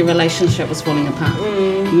as their relationship was falling apart.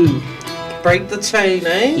 Break the chain,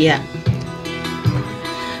 eh? Yeah.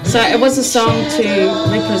 So it was a song to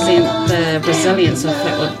represent the resilience of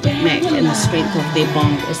Fleetwood Mac and the strength of their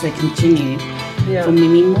bond as they continue for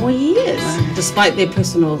many more years, despite their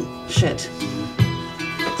personal shit.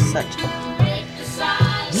 Such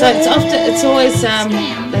So it's always,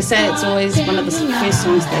 they say it's always one of the first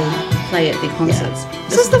songs they play at their concerts.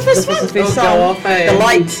 This is the first one? the first Go song. off, eh? The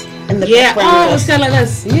lights and the Yeah, background. let's go like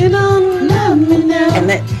this. You don't love me now. And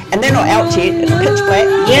they're not out yet. It's pitch black.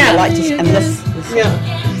 Yeah. The lights and this. Yeah.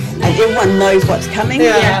 And everyone knows what's coming.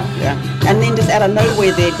 Yeah. And then just out of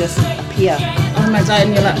nowhere they just appear. Oh my god,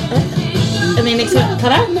 and you're like, and then next one,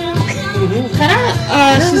 Kara? Kara?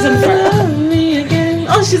 Oh, she's in front.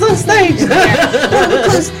 Oh, she's on stage. Well,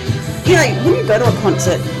 because, you know, when you go to a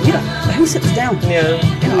concert, you know, who sits down? Yeah.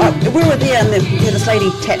 You know, we were there and then this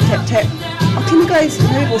lady tap, tap, tap. Oh, can you guys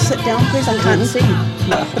move or sit down, please? I can't see.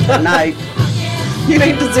 No. You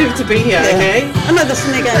don't deserve to be here, okay? I know this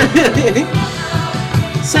nigga.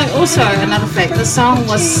 So also another fact, the song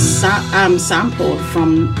was sampled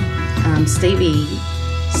from Stevie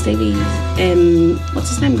and what's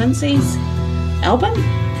his name, Lindsay's album.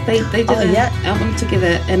 They did an album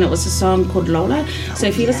together, and it was a song called Lola. So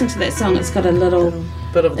if you listen to that song, it's got a little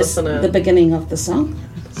Bit of it's this in the it. beginning of the song.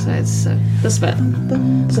 So it's this bit.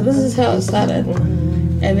 So this is how it started,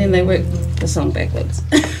 and then they worked the song backwards.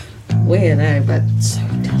 Weird, eh? But so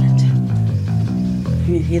talented.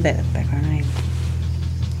 You hear that background name?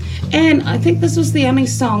 And I think this was the only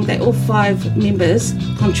song that all 5 members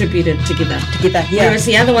contributed together. Together, yeah. Whereas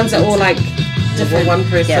the other ones are all like different. One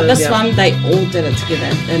person. Yeah, This one, they all did it together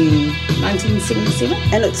in 1977.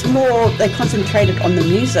 And it's more, they concentrated on the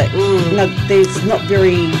music. You know, there's not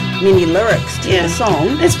very many lyrics to the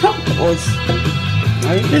song. It's probably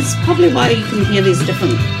That's probably why you can hear these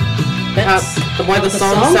different bits. The way the of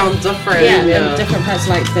songs sound different. Yeah, in different parts,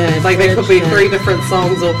 like the Like they could be bridge, 3 different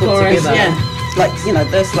songs all put chorus, together. yeah. Like, you know,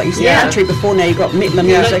 this, like you said, Yeah. country before, now you've got Metla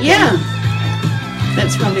Yeah. music. Yeah,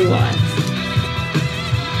 that's probably why.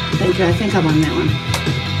 Thank you. I think I won that one.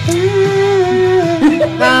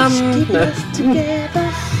 No.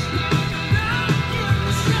 Together.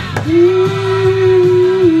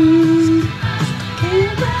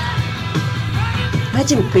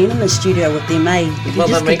 Imagine being in the studio with them, eh? If you Well,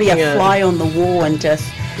 just they're could be a making a- fly on the wall and just,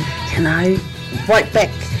 you know, right back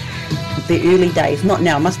the early days. Not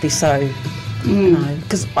now, it must be so, you know.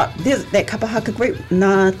 Because there's that kapahaka group,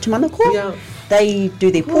 Ngā Tumanako, Yeah. they do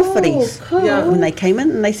their porphyries cool. Yeah. when they came in,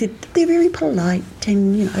 and they said they're very polite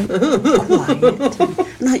and, you know, quiet.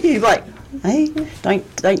 And you like, hey,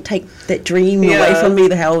 don't take that dream away Yeah. from me.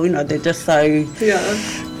 The hell, you know, they're just so Yeah.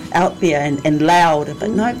 out there and loud.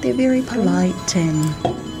 But no, they're very polite,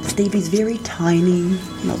 and Stevie's very tiny.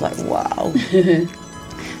 And I was like, wow.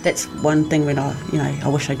 That's one thing when I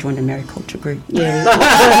wish I joined a mariculture group. Yeah,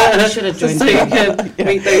 I should have joined. So you can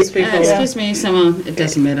meet those people. Excuse me, someone. It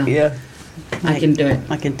doesn't matter. Yeah. I can do it.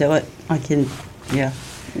 I can do it. I can, yeah.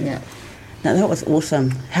 Yeah. No, that was awesome.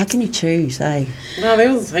 How can you choose, eh? No, that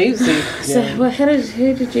was easy. So, well,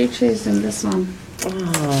 who did you choose in this one?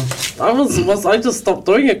 Oh, I just stopped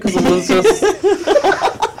doing it because it was just.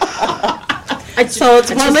 So it's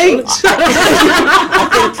one each. I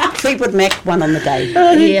think Fleetwood Mac won on the day.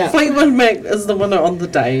 Yeah. Fleetwood Mac is the winner on the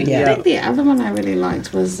day. Yeah. I think the other one I really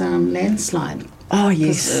liked was Landslide. Oh,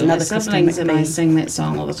 yes. My Another siblings and I McBee. sing that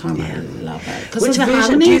song all the time. I love it. Because Which of the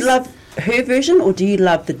version? Do harmonies. you love her version or do you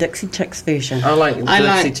love the Dixie Chicks version? I like I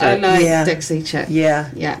Dixie Chick. like Yeah. Dixie Chick. Yeah.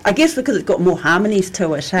 Yeah. I guess because it's got more harmonies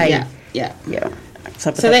to it, hey? Yeah. Yeah. Yeah.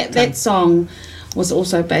 So that song was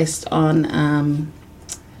also based on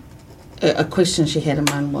a question she had in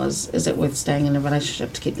mind was, is it worth staying in a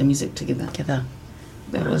relationship to keep the music together? Together.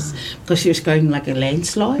 That was because she was going like a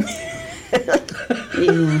landslide.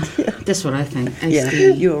 Yeah, that's what I think. Hey, Yeah,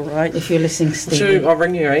 Steve, you're right. if you're listening, Steve. Sure, I'll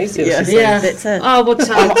ring you easy. Yeah. Yeah, That's it. Oh, we'll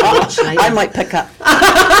tell you to watch later. I might pick up.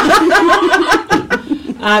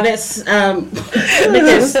 That's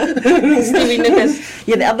Nickers. Stevie Nickers.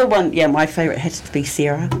 Yeah, the other one, my favourite has to be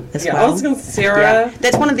Sarah as Yeah, well. I was going to say Sarah. Yeah.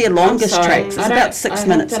 That's one of their longest I'm sorry, tracks. I It's don't- about 6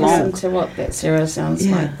 minutes I have to long. listen to what that Sarah sounds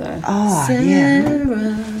Yeah. like though. Oh,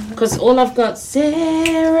 yeah. Because all I've got,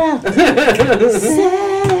 Sarah.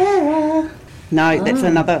 Sarah. No, that's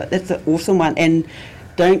that's an awesome one. And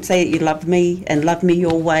don't say that you love me and love me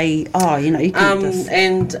your way. Oh, you can just,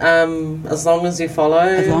 And as long as you follow.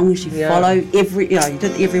 as long as you follow you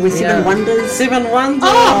did everywhere, Seven Wonders. 7 Wonders.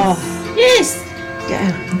 Oh, Yes.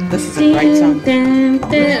 yeah, this is a great song. Dun,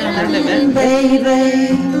 dun, dun. I love it.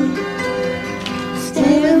 Baby,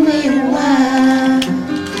 stay with me a while.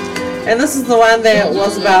 And this is the one that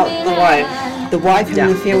was about the wife. The wife, having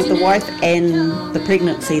an affair with the wife and the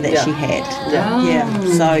pregnancy that she had. Yeah. Yeah,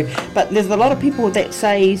 so, but there's a lot of people that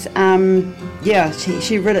says,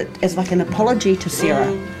 she read it as like an apology to Sarah,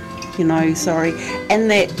 sorry. And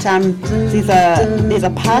that there's a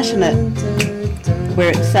part in it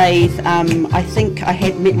where it says, I think I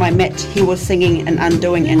had met my match, he was singing and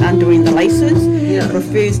undoing the laces. Yeah. It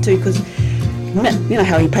refers to, because you know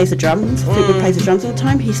how he plays the drums, Fleetwood plays the drums all the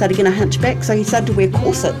time, he started getting a hunchback, so he started to wear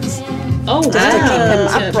corsets. Oh, Just to keep him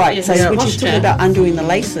wow. upright. Yes, So yes, when she's posture. talking about undoing the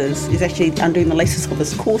laces, he's actually undoing the laces of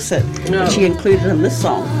his corset, No. which she included in this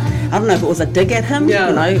song. I don't know if it was a dig at him,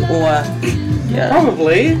 Yeah. or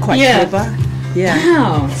Probably. quite Yeah. clever. Yeah.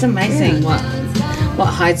 Wow, it's amazing what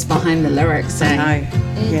hides behind the lyrics. Eh? No.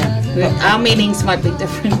 Yeah. Our meanings might be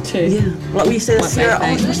different too. Yeah. Like when you said What Sarah,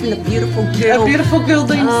 they it must have been a beautiful A girl. beautiful girl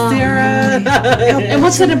named Sarah. And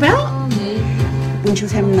what's it about? When she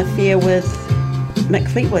was having an affair with Mick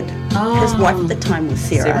Fleetwood. His wife at the time was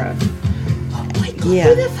Sarah. Oh my God, Yeah.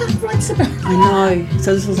 who the fuck writes about that? I know.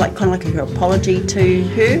 So this was like kind of like her apology to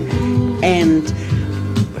her and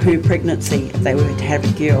her pregnancy. If they were to have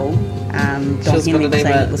a girl, Don was Henley gonna name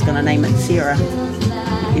it. was going to name it Sarah.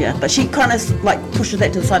 Yeah, but she kind of like pushes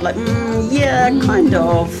that to the side, like, yeah, kind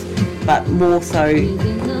of, but more so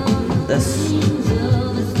this.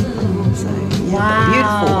 So yeah, Wow.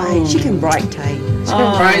 beautiful. Hey, she can write, hey. She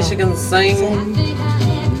can write, she can sing.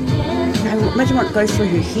 Imagine what goes through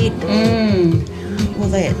her head. All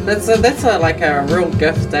that. That's like a real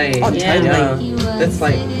gift, eh? Oh, totally. Yeah. That's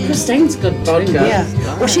like Christine's good too. vodka.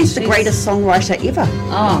 Yeah. Well, she's the greatest songwriter ever.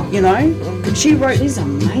 Oh, You know, she wrote she's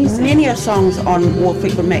amazing. many of songs on all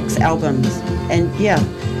Fleetwood Mac's albums, and yeah,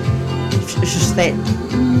 it's just that.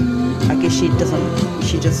 I guess she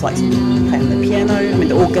just likes playing the piano. I mean,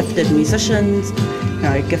 they're all gifted musicians,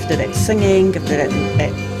 gifted at singing, gifted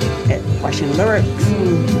at writing lyrics.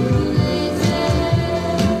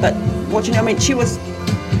 But watching, I mean, she was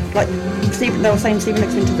like, they were saying Stevie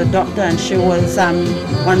Nicks went to the doctor and she was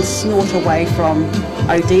one snort away from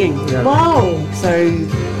ODing. Yeah. Wow. So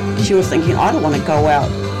she was thinking, I don't want to go out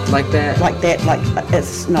Like that. like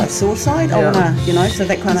it's no suicide. I Yeah. want to, so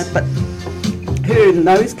that kind of. But her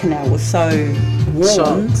nose canal was so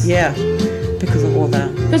warm, Shocked. yeah, because of all the.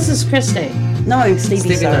 This is Christine. No, Stevie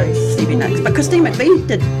Nicks. Stevie Nicks. But Christine McVie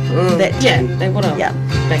did that too. Yeah, they would have. Yeah.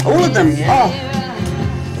 back All in of the them. day,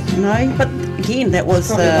 yeah. But again, that was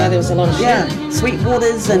Probably why there was a lot of shit.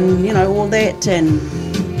 Sweetwaters and all that and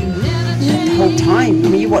the whole time. I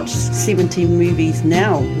mean, you watch 70 movies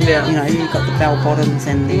now. Yeah. You've got the bell bottoms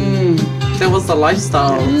and the. That was the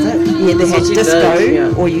lifestyle. Yeah, they That's had what you disco, did,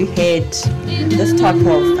 yeah. or you had this type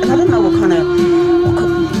of, and I don't know what kind of,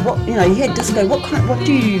 you know, you had disco. What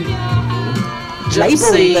do you label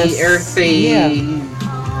Gypsy, this? earthy. Yeah.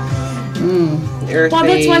 Earthy, Well,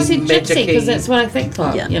 that's why I said gypsy, magic-y, because that's what I think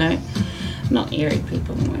of, Yeah. you know. Not airy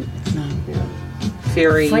people.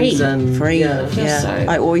 fairies Free. and Free, yeah. yeah. so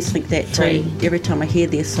I always think that free. too. Every time I hear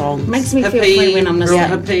their songs, Makes me feel Hippie, free when I'm real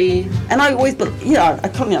listening. hippie. and I always,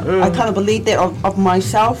 I kind of believe that of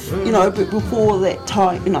myself. You know, but before that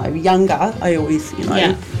time, you know, younger, I always, you know,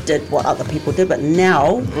 Yeah. did what other people did. But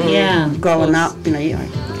now, Yeah. growing up, you know,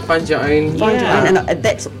 Find your own. find your Yeah. own, and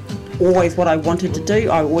that's always what I wanted to do.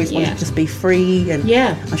 I always wanted Yeah. to just be free, and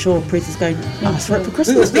Yeah. I'm sure Press is going, ask for it for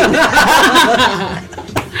Christmas then.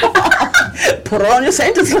 Put it on your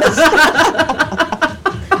Santa's list.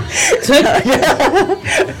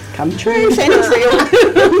 Come true, Santa's real.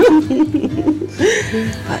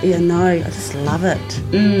 But yeah, no, I just love it.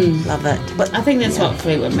 Love it. But I think that's what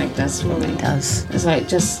Fleetwood Mac does for me. it does. It's like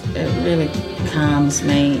just, it really calms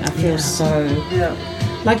me. I feel so, Yeah.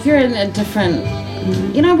 like you're in a different,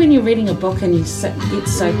 you know when you're reading a book and you get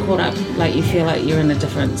so caught up, like you feel like you're in a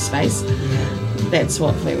different space? That's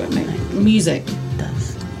what Fleetwood Mac, music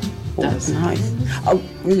Does. does. Nice. Oh,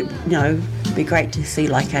 you know, it'd be great to see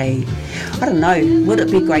like I don't know, would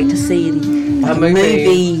it be great to see like A a movie.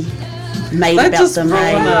 movie made That about just them?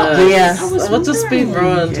 ruined eh? it. Yeah. I was It would just be wondering.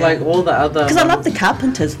 ruined like all the other. Because I love the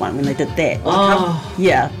Carpenters one when they did that. Oh.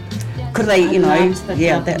 Yeah. Because they, you know, loved the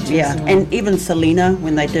Carpenters one. and even Selena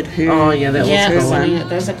when they did her. Oh yeah, that Yeah, was cool. so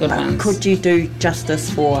those are good ones. Could you do justice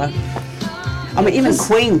for? I mean, even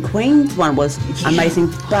Queen's one was amazing,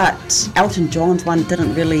 but Elton John's one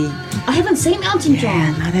didn't really. I haven't seen Elton Yeah,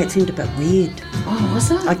 John. no, that seemed a bit weird. Oh,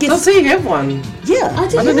 was it? I guess. Does he have one? Yeah. I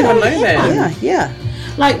didn't I didn't know even he know had that. one. Yeah.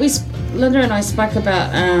 Like Linda and I spoke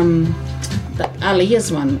about the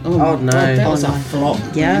Aaliyah's one. Oh, Oh, my no. God, that Oh, was no. a flop.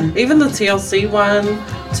 Yeah. Even the TLC one,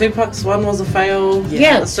 Tupac's one was a fail.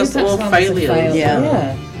 Yeah, it's just Tupac's all one was a failures. fail.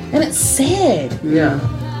 Yeah. And it's sad. Yeah.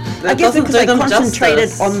 I guess doesn't because do they them concentrated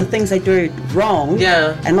justice. on the things they do wrong,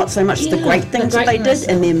 Yeah. and not so much the Yeah, great the things that they greatness did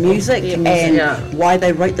and their music their music. and Yeah. why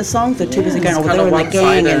they wrote the songs. The two people going, It's oh, they were in kinda a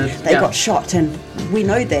gang and one-sided, they yeah. got shot, and we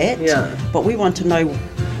know that. Yeah. But we want to know.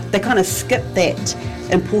 They kind of skipped that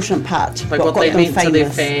important part. Like what got they them meant to their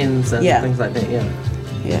famous. fans and Yeah. things like that, yeah.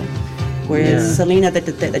 Yeah. Whereas Yeah. Selena, they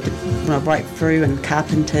did that. They did right through, and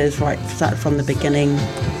Carpenters started from the beginning,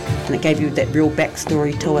 and it gave you that real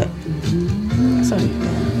backstory to it. So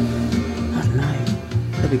I don't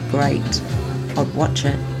know. It'd be great. I'd watch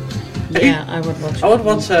it. Yeah, I would watch it. I would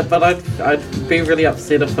watch it, but I'd be really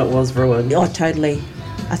upset if it was ruined. Oh, totally.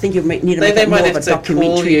 I think you need to They make it might more of have a to call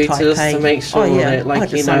documentary you type. just eh? to make sure oh, yeah. that, like,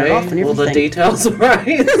 I'd you just sign it off and know, all the everything. details are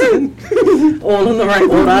right. All in the right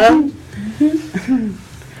order.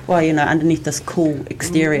 Well, you know, underneath this cool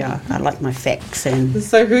exterior, I like my facts and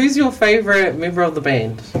So who's your favourite member of the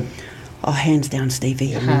band? hands down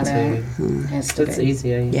Stevie. Harder. too. Has to It's be.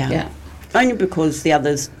 easier. Yeah. Yeah. Only because the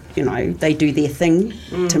others, you know, they do their thing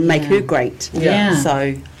to make her great. Yeah.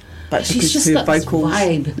 So, but She's because just her got this vocals,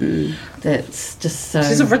 vibe that's just so...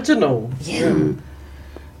 She's original. Yeah.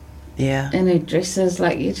 yeah. And her dresses,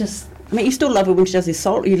 like, you just... I mean, you still love her when she does her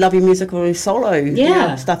solo. You love her musical solo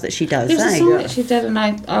Yeah. stuff that she does. There's a eh? song that she did, and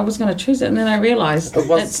I was going to choose it, and then I realised It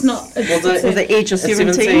was- it's not... was It's, it- With the age of At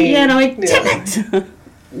 17. 17. yeah, and I went, Yeah. damn it!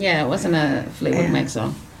 Yeah, it wasn't a Fleetwood Yeah. Mac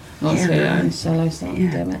song. It was Yeah. her own solo song,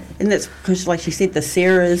 Yeah. damn it. And that's because, like she said, the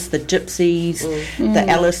Sarahs, the Gypsies, the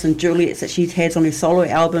Alice and Juliets that she has on her solo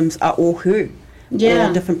albums are all her. Yeah. All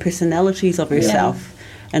the different personalities of herself.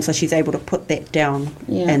 And so she's able to put that down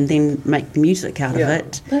Yeah. and then make music out Yeah. of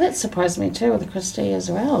it. But that surprised me too with Christy as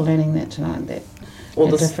well, learning that tonight, that All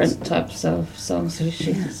the the different types of songs that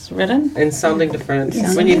she's written, And sounding different.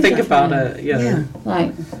 Yeah. When you Sounding think about different. it, yeah.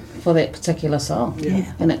 like, for that particular song. Yeah.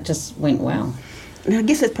 And it just went well. And I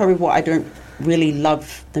guess that's probably why I don't really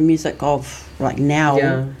love the music of like now.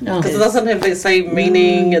 Yeah, Oh. because it doesn't have that same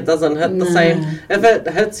meaning. It doesn't hit the No. same. If it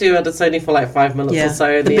hits you, it's only for like 5 minutes Yeah. or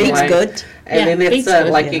so. The then, beat's like, good. and Yeah, then that's beat's it.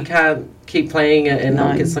 good. Like Yeah. you can't keep playing it and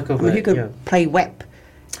not get sick of I mean, it. you could yeah. play WAP.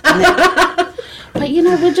 But you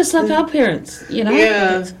know, we're just like our parents, you know?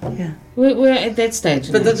 Yeah. Yeah. We're at that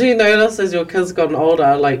stage But now. did you notice as your kids gotten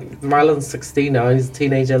older, like Rylan's 16 now, he's a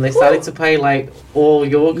teenager, and they started to play like all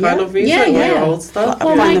your kind Yeah. of music, Yeah, all your yeah. old stuff. I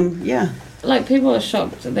Well, find like- them, yeah. Like, people are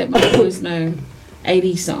shocked that my boys know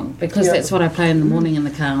 80s song, because Yeah. that's what I play in the morning in the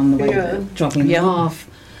car on the way Yeah. dropping Yeah. them off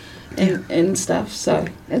and stuff. So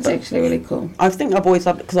it's actually really cool. I think I've always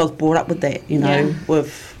loved it because I was brought up with that, you know, Yeah.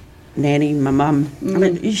 with Nanny, my mum. I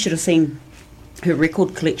mean, you should have seen her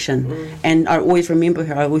record collection. And I always remember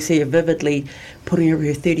her, I always see her vividly putting her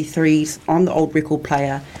 33s on the old record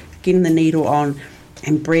player, getting the needle on,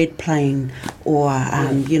 and Bread playing, or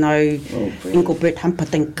you know, Engelbert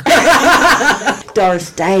Humperdinck,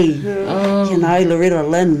 Doris Day, you know, Loretta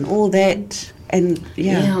Lynn, all that, and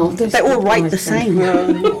they all write the same.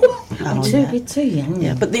 You're too young.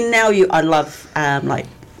 Yeah, but then now I love like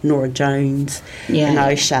Nora Jones, you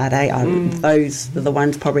know, Sade. Those are the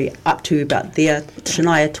ones probably up to about there.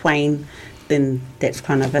 Shania Twain, then that's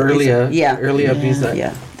kind of earlier music.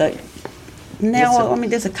 Yeah. Now, I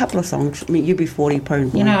mean, there's a couple of songs. I mean, UB40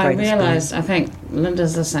 probably. You know, I realised, I think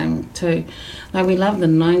Linda's the same too. Like, we love the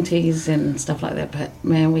 90s and stuff like that, but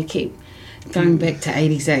man, we keep going back to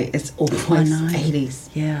 80s. It's always 80s.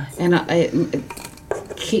 Yeah. And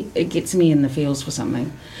it gets me in the feels for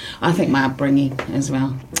something. I think my upbringing as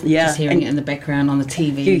well. Yeah. Just hearing it in the background on the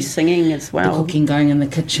TV. You singing as well. The cooking going in the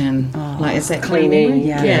kitchen. Like, is that cleaning?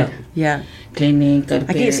 Yeah. Cleaning, go to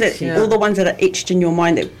bed. I guess that all the ones that are etched in your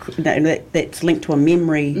mind that's linked to a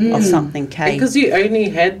memory of something, Kay. Because you only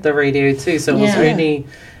had the radio too, so it was only,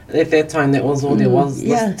 at that time, that was all there was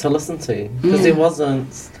to listen to. Because there wasn't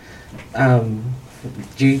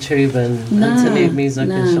YouTube and internet music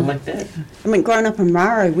and shit like that. I mean, growing up in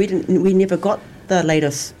Raro, we never got the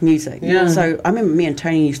latest music. Yeah. So I remember me and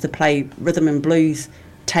Tony used to play rhythm and blues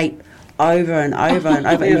tape over and over and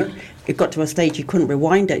over. And it got to a stage you couldn't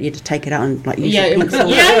rewind it. You had to take it out and like use your pencil.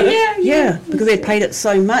 Yeah, because they'd played it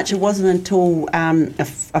so much. It wasn't until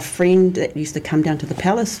a friend that used to come down to the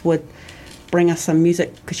Palace would bring us some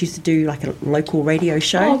music, because she used to do like a local radio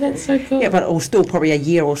show. Oh, that's so cool. Yeah, but it was still probably a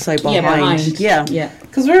year or so behind. Yeah.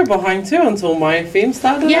 Because we were behind too until My FM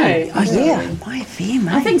started. Oh yeah, My FM.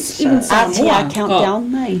 I think even Samoa RTI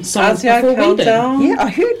Countdown, mate. RTI Countdown. Yeah, I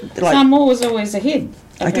heard like Samoa was always ahead.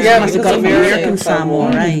 I guess I must have got because American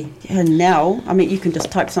Samoa, eh? And now, I mean, you can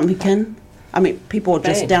just type something in. I mean, people are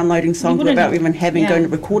just downloading songs without even having going to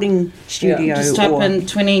recording studio. Just type in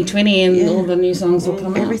 2020 and all the new songs will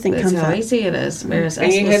come out. Everything That's comes how out. easy it is. Whereas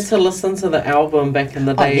And you had to listen to the album back in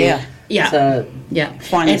the day.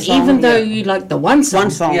 Find and a song, even though you like the one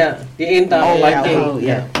song. You end up liking. You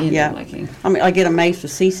end up liking. I mean, I get amazed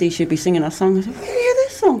with Cece. She'd be singing a song. I said, where do you hear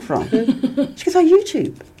this song from? She goes, on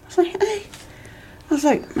YouTube. I was like, hey. I was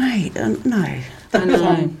like, mate, no. I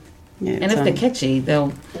know. Yeah, and if they're catchy,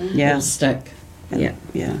 they'll stick. Yeah.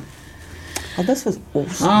 Oh, this was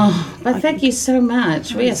awesome. Oh, but thank you so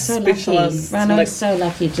much. We are so lucky. Specialist, Rano's so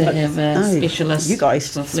lucky to have a specialist. You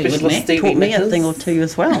guys for Fleetwood Mac. taught me a thing or two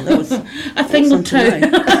as well. That was a thing or two.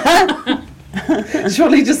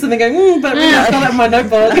 Surely just sitting going, but I've got it in my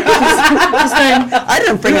notebook. Just going, I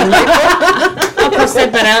didn't bring a notebook. I'll cross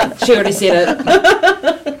that bit out. She already said it.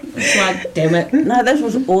 It's like, damn it. No, this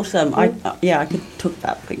was awesome. I could talk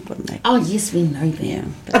about Fleetwood Mac. Oh, yes, we know that.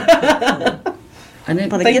 Yeah.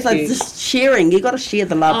 But I guess you. just sharing. You got to share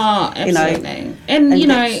the love. Oh, absolutely. You know, and you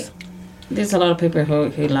know, there's a lot of people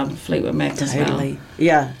who love Fleetwood Mac as well. Totally.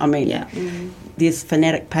 Yeah, I mean, there's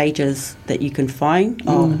fanatic pages that you can find.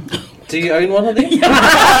 Do you own one of them?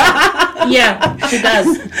 Yeah, she does.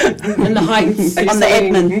 In the Heights. I'm the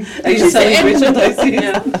admin. Are you selling merchandise?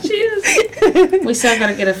 She is. We still got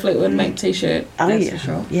to get a Fleetwood Mac t-shirt. That's for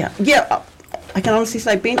sure. Yeah. I can honestly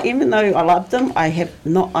say, Ben, even though I love them, I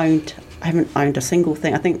haven't owned a single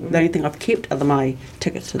thing. I think the only thing I've kept are my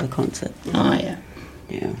tickets to the concert. Oh, yeah.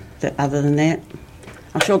 Yeah. Other than that,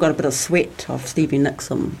 I'm sure I got a bit of sweat off Stevie Nicks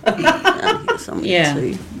too.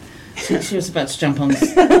 She was about to jump on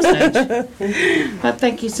stage. But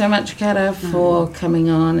thank you so much, Kara, for coming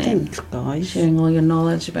on and sharing all your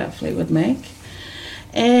knowledge about Fleetwood Mac.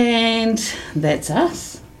 And that's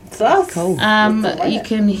us. It's us. Cool. You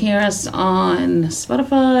can hear us on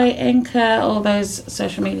Spotify, Anchor, all those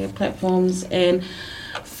social media platforms, and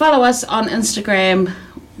follow us on Instagram,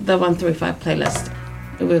 the 135 playlist.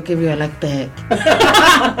 We'll give you a like back.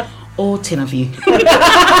 All 10 of you.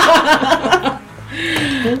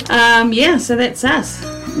 So that's us.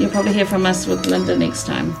 You'll probably hear from us with Linda next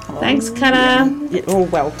time. Thanks, Kara. You're all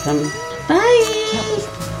welcome. Bye.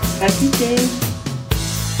 Happy day.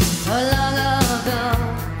 La la la.